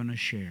you going to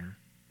share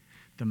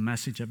the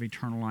message of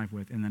eternal life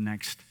with in the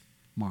next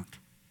month?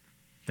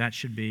 That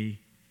should be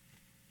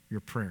your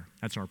prayer.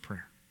 That's our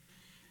prayer.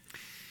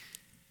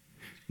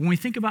 When we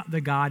think about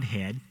the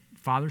Godhead,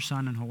 Father,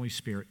 Son, and Holy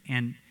Spirit,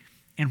 and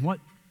what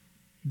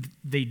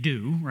they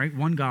do, right?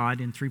 One God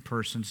in 3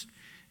 persons,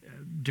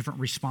 different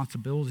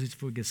responsibilities,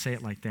 if we could say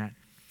it like that.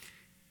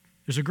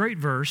 There's a great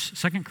verse,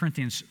 2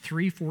 Corinthians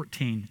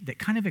 3:14, that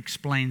kind of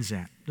explains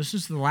that. This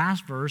is the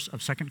last verse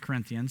of 2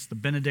 Corinthians, the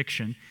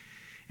benediction,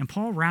 and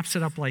Paul wraps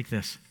it up like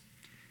this.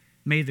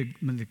 May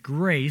the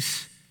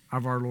grace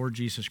of our Lord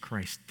Jesus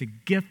Christ, the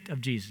gift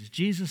of Jesus.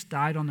 Jesus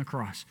died on the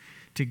cross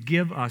to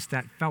give us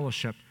that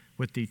fellowship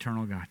with the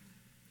eternal God.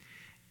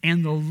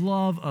 And the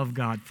love of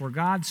God. For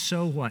God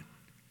so what?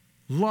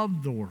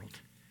 Loved the world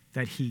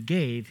that he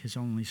gave his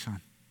only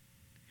Son.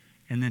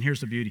 And then here's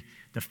the beauty.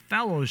 The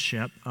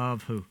fellowship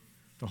of who?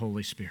 The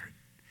Holy Spirit.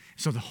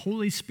 So the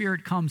Holy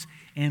Spirit comes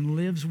and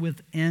lives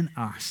within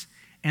us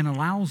and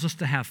allows us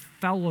to have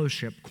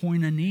fellowship,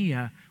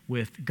 koinonia,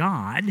 with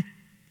God.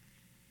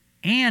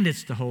 And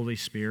it's the Holy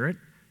Spirit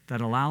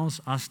that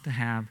allows us to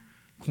have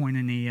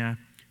koinonia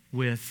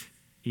with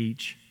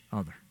each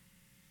other.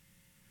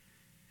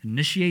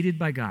 Initiated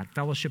by God.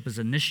 Fellowship is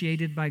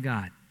initiated by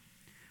God.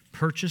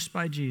 Purchased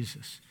by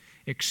Jesus.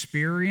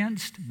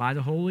 Experienced by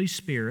the Holy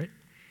Spirit.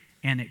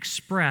 And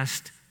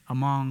expressed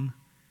among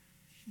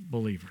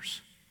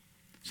believers.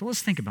 So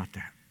let's think about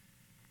that.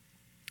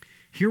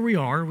 Here we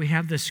are. We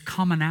have this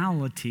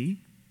commonality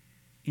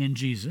in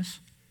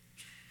Jesus.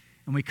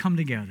 And we come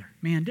together.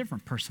 Man,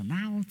 different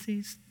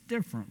personalities,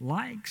 different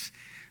likes,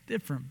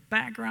 different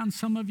backgrounds.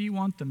 Some of you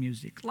want the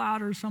music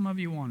louder. Some of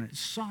you want it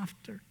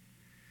softer.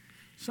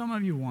 Some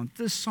of you want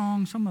this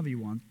song. Some of you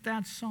want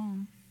that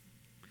song.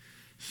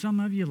 Some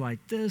of you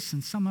like this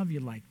and some of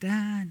you like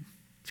that.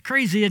 It's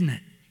crazy, isn't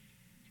it?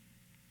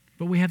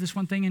 But we have this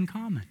one thing in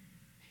common.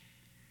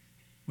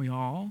 We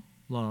all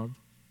love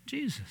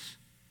Jesus.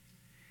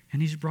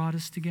 And he's brought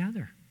us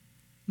together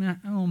in a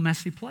little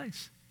messy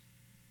place.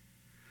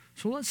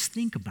 So let's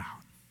think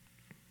about,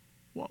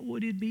 what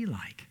would it be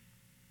like?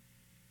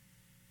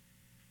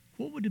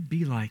 What would it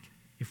be like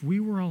if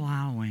we were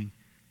allowing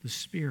the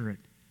Spirit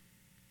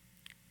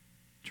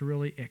to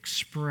really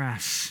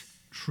express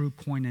true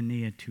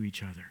koinonia to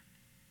each other?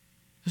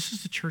 This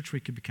is the church we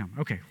could become.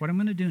 Okay, what I'm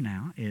going to do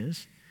now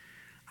is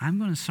I'm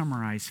going to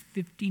summarize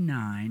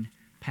 59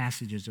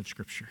 passages of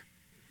Scripture.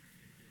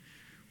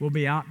 We'll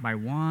be out by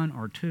 1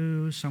 or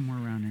 2, somewhere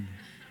around in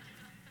there.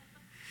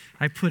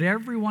 I put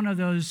every one of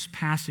those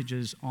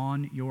passages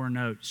on your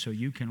notes so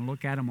you can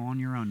look at them on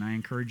your own. I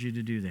encourage you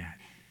to do that.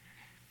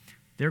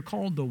 They're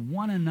called the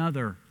one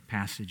another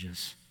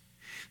passages.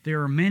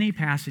 There are many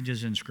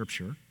passages in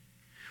Scripture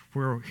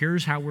where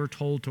here's how we're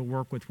told to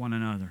work with one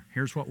another.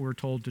 Here's what we're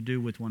told to do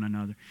with one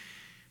another.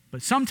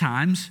 But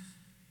sometimes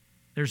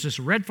there's this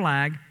red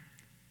flag,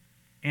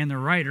 and the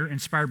writer,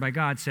 inspired by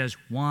God, says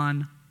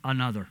one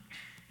another.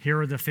 Here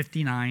are the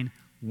 59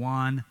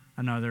 one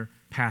another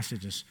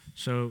passages.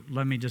 So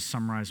let me just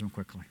summarize them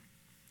quickly.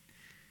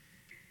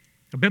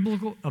 A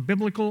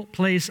biblical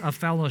place of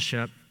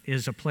fellowship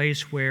is a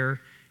place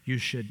where you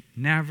should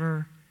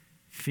never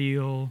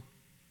feel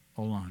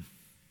alone.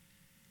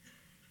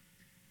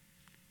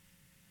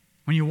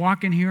 When you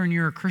walk in here and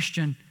you're a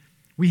Christian,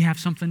 we have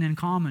something in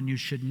common. You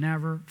should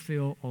never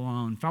feel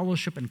alone.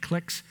 Fellowship and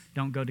cliques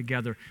don't go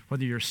together,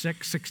 whether you're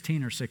 6,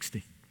 16, or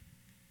 60.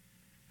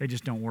 They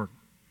just don't work.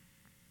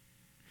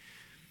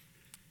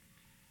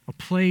 A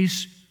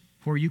place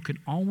where you can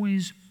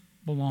always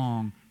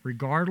belong,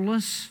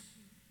 regardless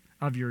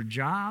of your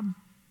job,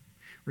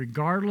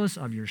 regardless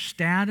of your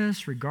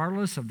status,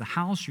 regardless of the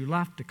house you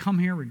left to come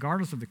here,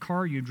 regardless of the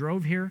car you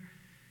drove here.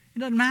 It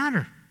doesn't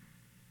matter.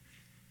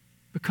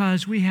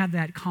 Because we have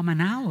that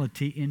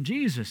commonality in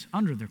Jesus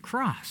under the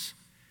cross.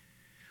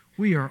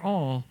 We are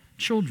all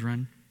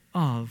children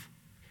of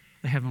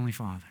the Heavenly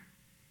Father.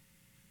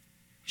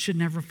 You should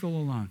never feel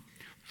alone.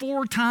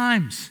 4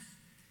 times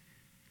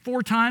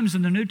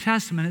in the New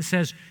Testament it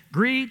says,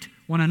 greet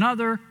one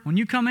another. When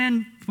you come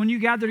in, when you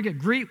gather together,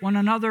 greet one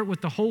another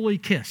with the holy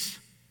kiss.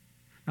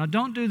 Now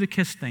don't do the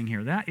kiss thing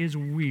here. That is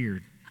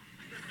weird.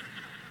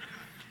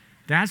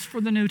 That's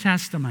for the New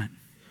Testament.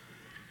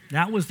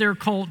 That was their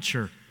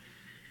culture.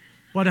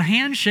 But a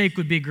handshake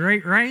would be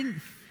great, right?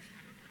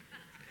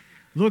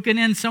 Looking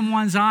in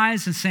someone's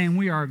eyes and saying,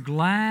 we are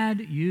glad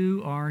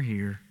you are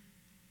here.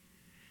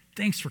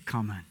 Thanks for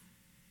coming.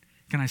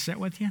 Can I sit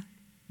with you?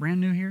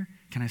 Brand new here?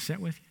 Can I sit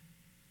with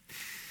you?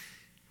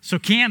 So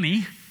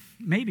Cammie,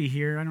 maybe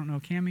here, I don't know,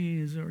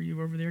 Cammie, are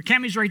you over there?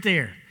 Cammie's right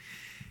there.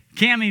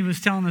 Cammie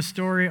was telling a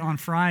story on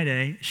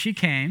Friday. She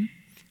came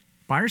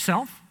by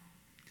herself,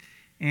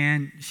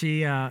 and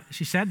she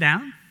sat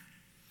down,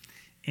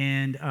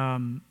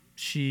 and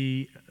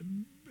she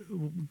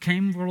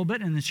came for a little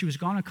bit, and then she was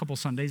gone a couple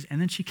Sundays,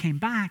 and then she came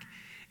back,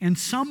 and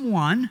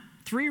someone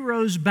 3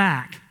 rows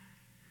back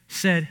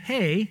said,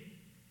 hey,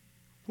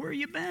 where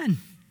you been?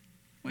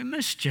 We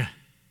missed you.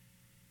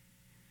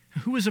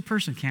 Who was the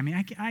person, Cammie?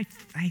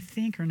 I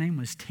think her name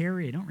was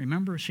Terry. I don't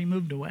remember. She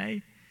moved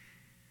away.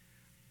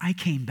 I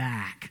came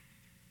back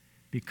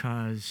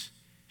because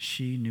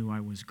she knew I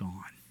was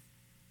gone.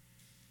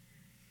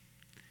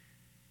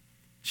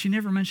 She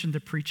never mentioned the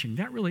preaching.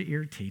 That really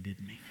irritated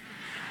me.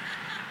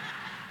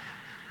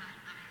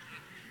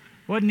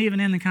 Wasn't even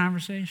in the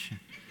conversation.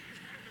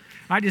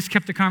 I just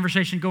kept the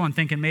conversation going,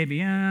 thinking maybe,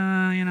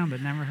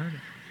 but never heard it.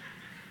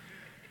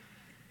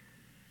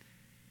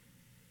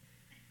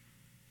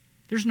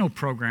 There's no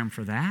program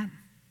for that.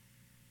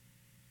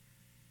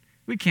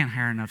 We can't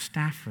hire enough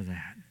staff for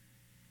that.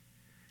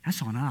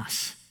 That's on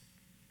us.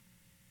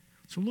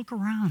 So look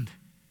around.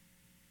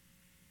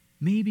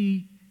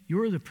 Maybe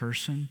you're the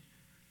person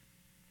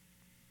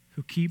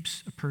who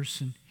keeps a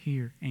person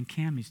here. And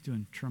Cammie's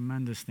doing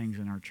tremendous things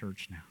in our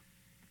church now.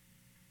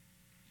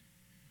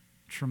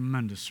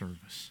 Tremendous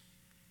service.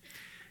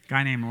 A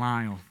guy named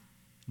Lyle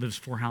lives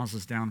 4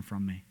 houses down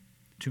from me.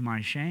 To my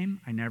shame,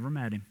 I never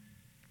met him.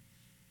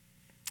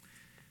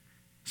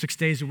 6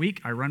 days a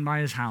week, I run by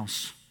his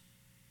house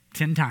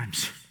 10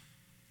 times.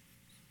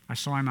 I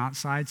saw him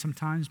outside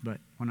sometimes, but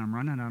when I'm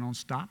running, I don't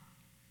stop.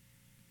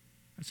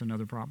 That's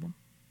another problem.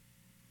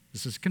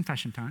 This is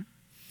confession time.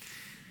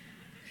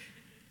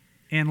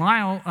 And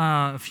Lyle,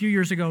 a few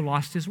years ago,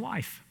 lost his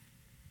wife.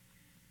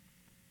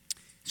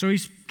 So he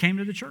came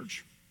to the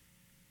church.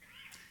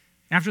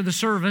 After the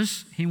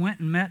service, he went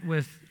and met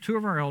with 2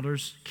 of our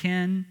elders,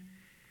 Ken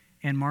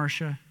and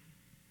Marcia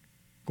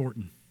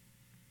Gorton.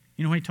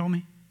 You know what he told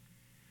me?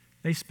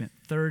 They spent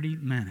 30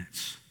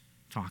 minutes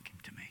talking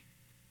to me.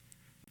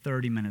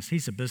 30 minutes.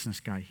 He's a business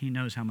guy. He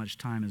knows how much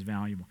time is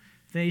valuable.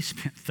 They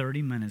spent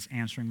 30 minutes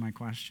answering my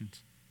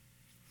questions.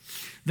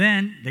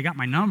 Then they got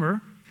my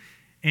number,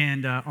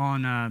 and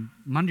on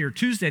Monday or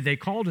Tuesday, they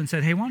called and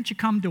said, hey, why don't you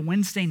come to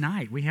Wednesday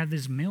night? We have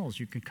these meals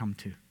you can come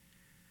to.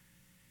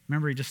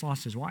 Remember, he just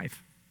lost his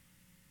wife.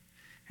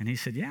 And he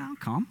said, yeah, I'll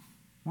come.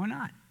 Why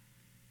not?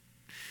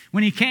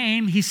 When he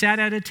came, he sat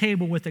at a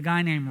table with a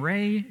guy named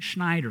Ray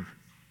Schneider.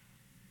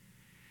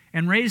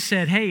 And Ray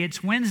said, hey,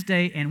 it's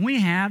Wednesday, and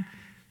we have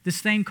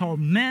this thing called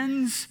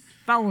men's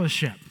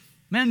fellowship,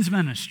 men's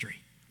ministry.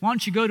 Why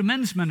don't you go to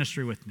men's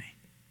ministry with me?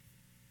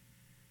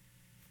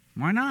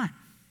 Why not?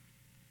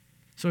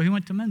 So he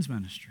went to men's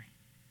ministry.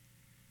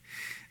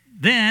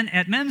 Then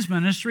at men's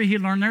ministry, he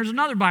learned there's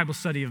another Bible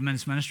study of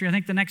men's ministry, I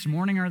think the next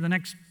morning or the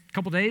next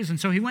couple days, and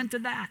so he went to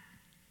that.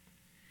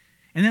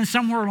 And then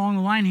somewhere along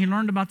the line, he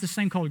learned about this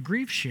thing called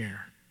Grief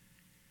Share.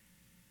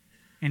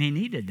 And he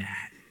needed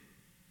that.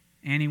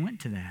 And he went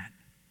to that.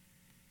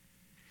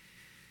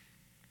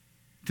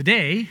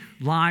 Today,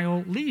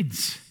 Lyle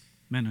leads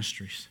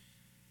ministries,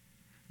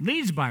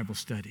 leads Bible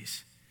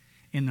studies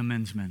in the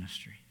men's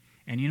ministry.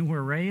 And you know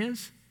where Ray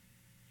is?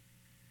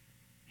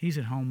 He's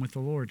at home with the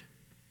Lord.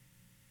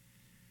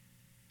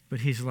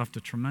 But he's left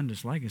a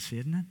tremendous legacy,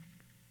 isn't it?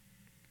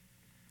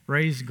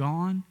 Ray's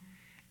gone,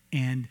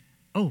 and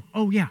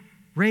oh yeah,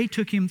 Ray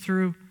took him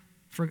through,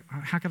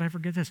 how could I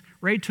forget this?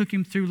 Ray took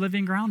him through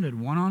Living Grounded,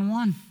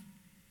 one-on-one.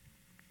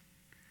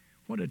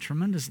 What a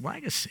tremendous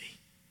legacy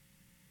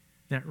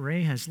that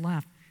Ray has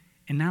left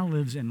and now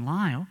lives in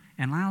Lyle,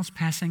 and Lyle's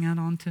passing that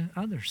on to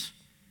others.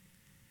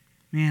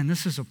 Man,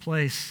 this is a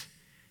place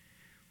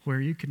where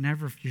you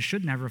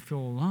should never feel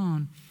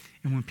alone.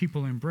 And when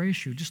people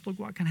embrace you, just look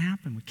what can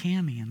happen with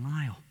Cammie and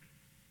Lyle.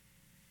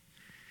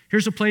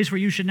 Here's a place where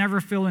you should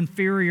never feel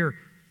inferior,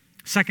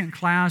 second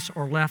class,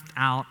 or left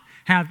out.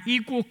 Have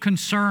equal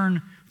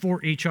concern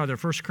for each other.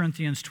 1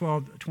 Corinthians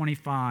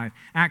 12:25.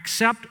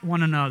 Accept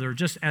one another,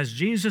 just as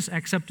Jesus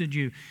accepted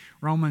you.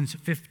 Romans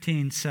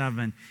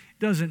 15:7. It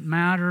doesn't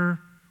matter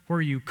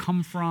where you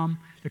come from,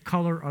 the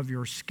color of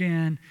your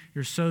skin,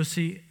 your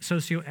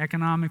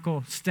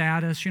socioeconomical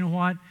status. You know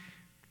what?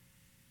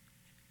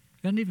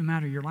 It doesn't even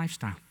matter your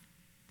lifestyle.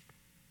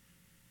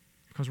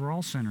 Because we're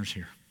all sinners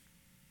here.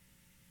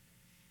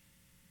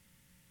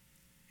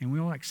 And we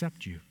all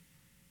accept you.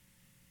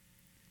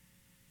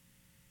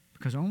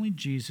 Because only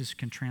Jesus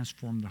can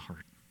transform the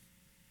heart.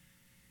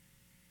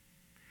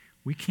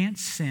 We can't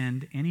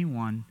send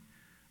anyone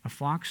a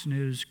Fox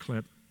News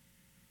clip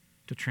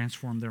to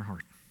transform their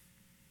heart.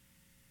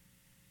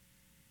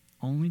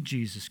 Only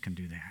Jesus can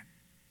do that.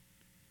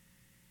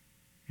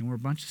 And we're a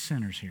bunch of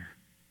sinners here.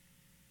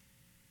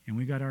 And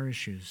we got our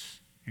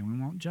issues. And we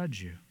won't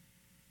judge you.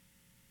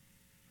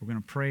 We're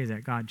going to pray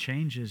that God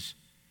changes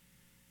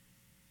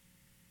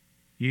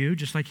you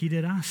just like he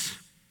did us.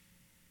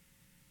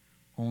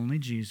 Only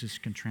Jesus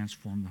can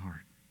transform the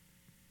heart.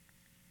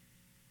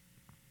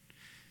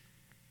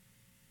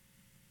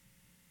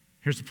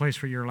 Here's the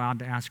place where you're allowed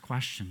to ask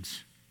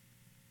questions.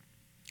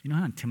 You know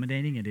how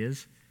intimidating it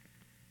is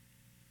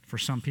for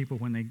some people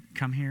when they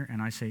come here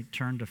and I say,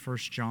 turn to 1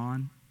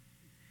 John,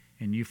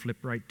 and you flip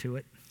right to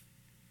it?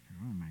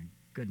 Oh my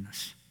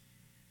goodness.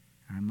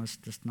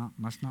 This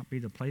must not be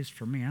the place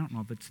for me. I don't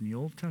know if it's in the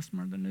Old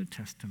Testament or the New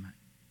Testament.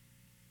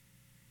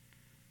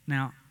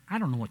 Now, I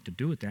don't know what to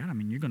do with that. I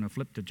mean, you're going to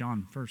flip to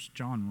 1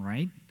 John,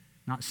 right?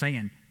 I'm not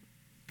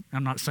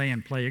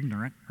saying play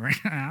ignorant, right?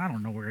 I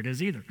don't know where it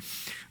is either.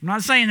 I'm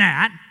not saying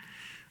that.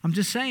 I'm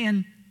just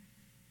saying,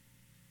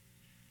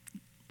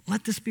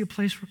 let this be a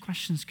place where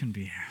questions can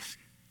be asked,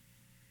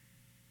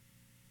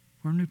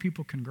 where new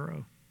people can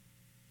grow,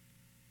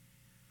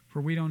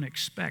 where we don't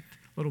expect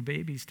little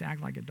babies to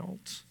act like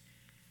adults.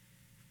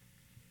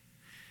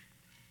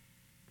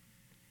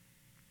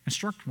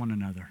 Instruct one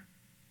another.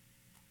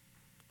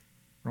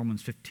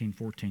 Romans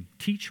 15:14.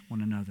 Teach one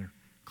another.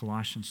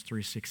 Colossians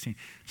 3:16.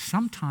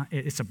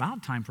 It's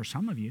about time for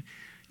some of you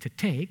to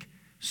take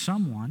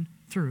someone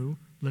through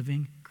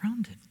Living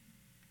Grounded.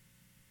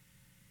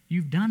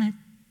 You've done it.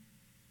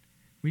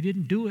 We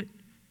didn't do it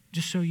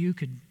just so you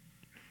could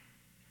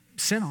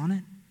sit on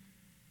it.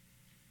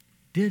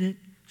 Did it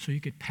so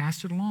you could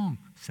pass it along.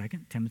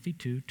 2 Timothy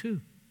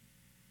 2:2.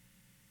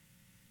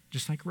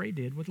 Just like Ray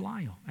did with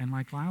Lyle, and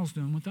like Lyle's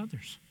doing with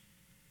others.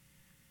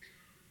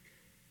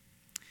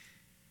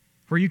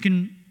 Where you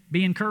can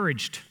be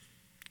encouraged.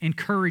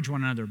 Encourage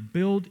one another.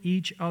 Build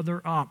each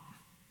other up.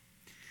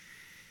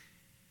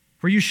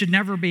 Where you should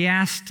never be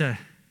asked to...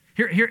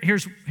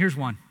 Here's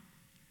one.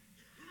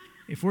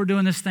 If we're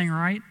doing this thing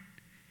right,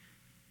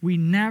 we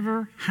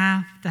never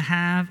have to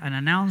have an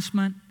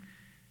announcement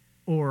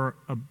or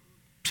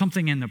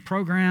something in the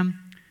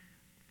program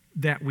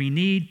that we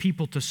need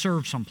people to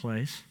serve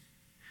someplace.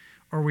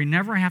 Or we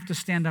never have to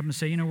stand up and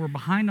say, we're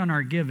behind on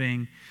our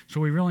giving, so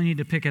we really need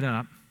to pick it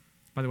up.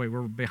 By the way,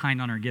 we're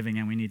behind on our giving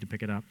and we need to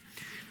pick it up.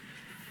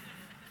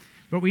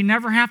 But we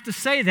never have to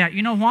say that.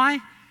 You know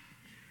why?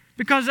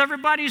 Because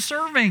everybody's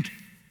serving.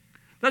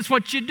 That's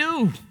what you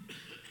do.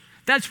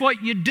 That's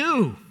what you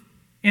do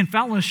in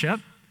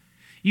fellowship.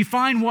 You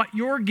find what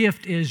your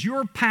gift is,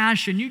 your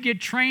passion, you get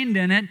trained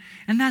in it,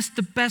 and that's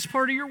the best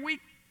part of your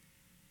week.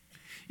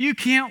 You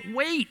can't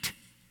wait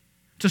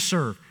to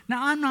serve.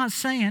 Now, I'm not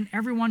saying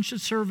everyone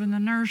should serve in the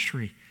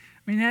nursery.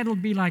 I mean, that'll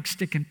be like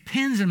sticking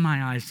pins in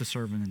my eyes to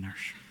serve in the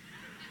nursery.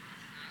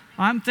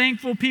 I'm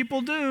thankful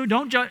people do.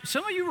 Don't judge.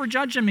 Some of you were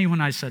judging me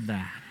when I said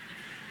that.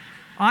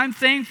 I'm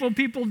thankful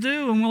people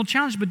do, and we'll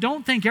challenge, but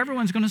don't think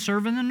everyone's going to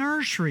serve in the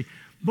nursery.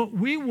 But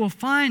we will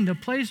find a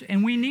place,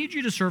 and we need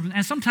you to serve.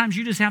 And sometimes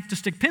you just have to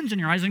stick pins in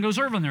your eyes and go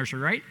serve in the nursery,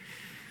 right?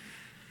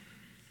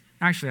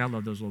 Actually, I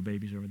love those little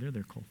babies over there.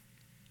 They're cool.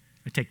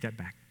 I take that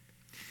back.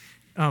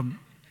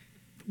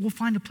 We'll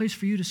find a place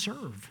for you to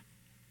serve,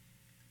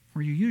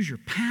 where you use your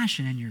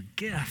passion and your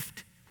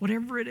gift,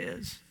 whatever it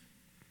is.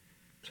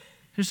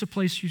 There's a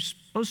place you're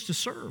supposed to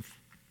serve.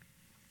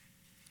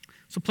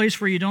 It's a place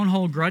where you don't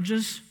hold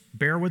grudges,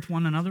 bear with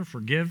one another,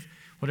 forgive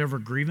whatever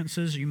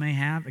grievances you may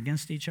have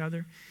against each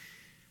other,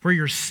 where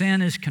your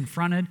sin is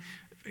confronted.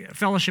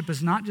 Fellowship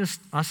is not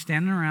just us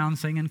standing around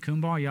singing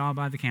Kumbaya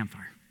by the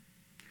campfire.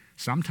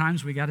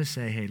 Sometimes we got to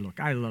say, hey, look,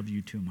 I love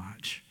you too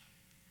much.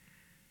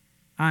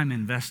 I'm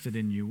invested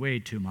in you way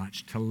too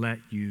much to let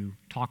you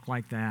talk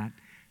like that,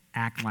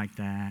 act like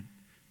that,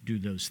 do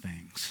those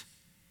things.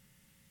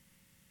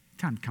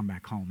 Time to come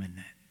back home, isn't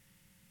it?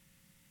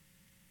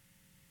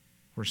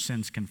 Where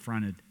sin's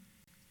confronted,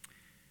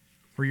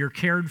 where you're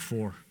cared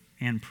for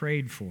and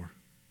prayed for.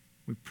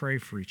 We pray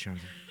for each other.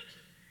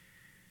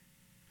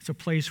 It's a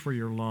place where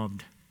you're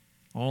loved.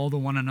 All the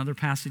one another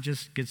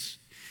passages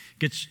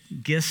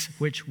guess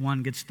which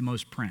one gets the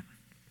most print.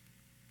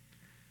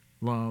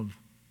 Love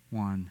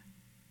one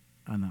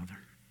another.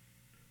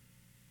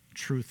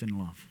 Truth and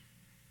love.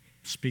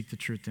 Speak the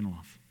truth in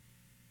love.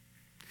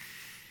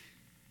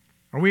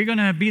 Are we going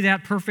to be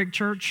that perfect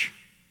church?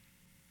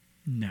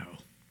 No.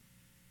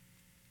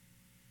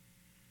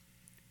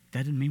 That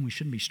doesn't mean we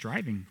shouldn't be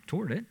striving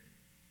toward it.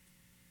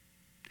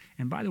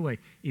 And by the way,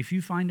 if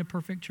you find a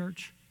perfect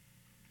church,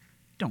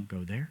 don't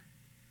go there.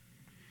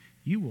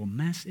 You will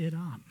mess it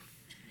up.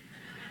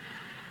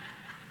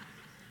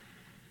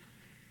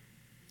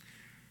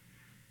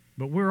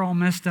 But we're all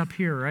messed up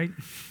here, right?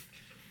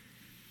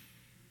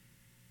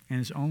 And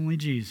it's only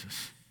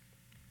Jesus.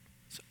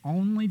 It's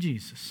only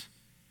Jesus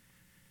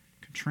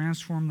can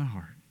transform the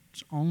heart.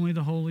 It's only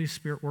the Holy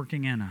Spirit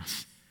working in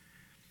us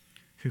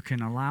who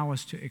can allow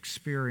us to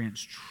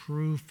experience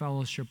true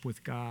fellowship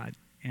with God.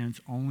 And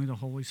it's only the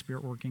Holy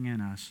Spirit working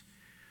in us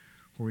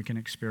where we can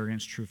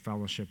experience true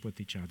fellowship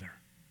with each other.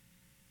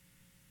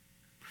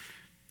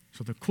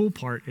 So the cool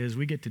part is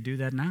we get to do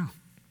that now.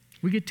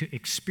 We get to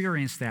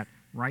experience that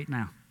right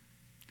now.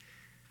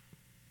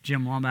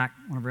 Jim Wambach,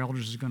 one of our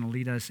elders, is going to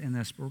lead us in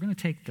this. But we're going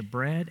to take the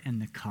bread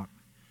and the cup,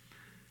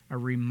 a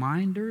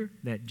reminder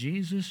that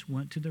Jesus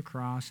went to the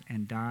cross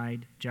and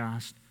died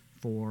just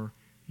for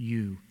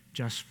you,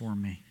 just for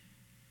me.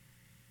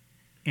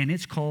 And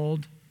it's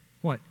called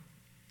what?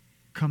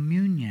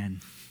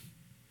 Communion.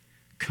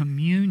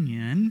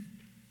 Communion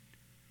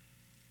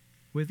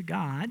with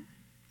God.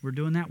 We're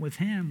doing that with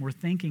Him. We're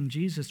thanking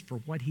Jesus for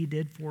what He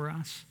did for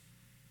us.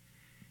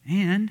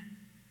 And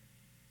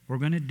we're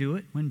going to do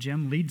it when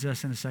Jim leads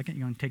us in a second.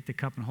 You're going to take the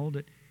cup and hold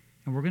it.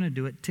 And we're going to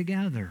do it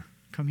together.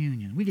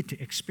 Communion. We get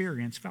to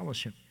experience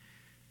fellowship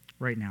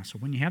right now. So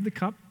when you have the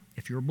cup,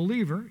 if you're a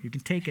believer, you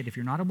can take it. If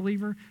you're not a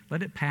believer,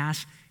 let it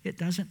pass. It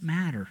doesn't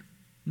matter.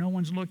 No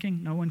one's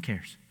looking. No one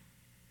cares.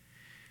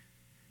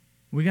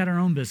 We got our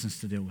own business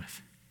to deal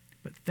with.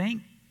 But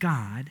thank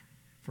God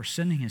for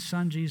sending His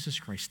Son, Jesus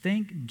Christ.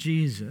 Thank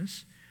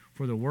Jesus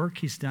for the work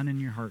He's done in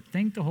your heart.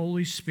 Thank the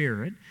Holy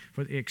Spirit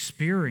for the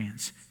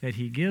experience that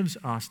He gives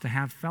us to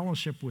have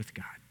fellowship with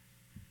God.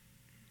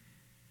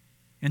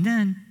 And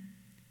then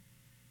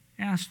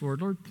ask,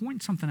 Lord,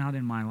 point something out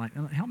in my life.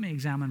 Help me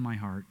examine my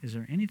heart. Is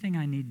there anything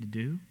I need to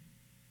do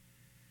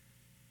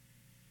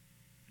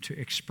to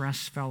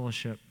express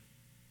fellowship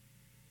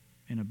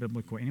in a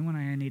biblical way? Anyone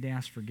I need to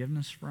ask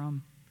forgiveness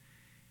from?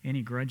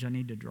 Any grudge I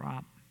need to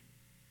drop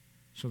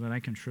so that I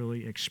can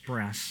truly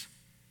express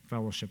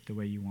fellowship the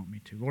way you want me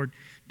to? Lord,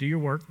 do your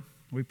work,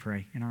 we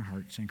pray, in our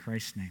hearts. In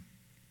Christ's name,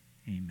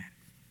 amen.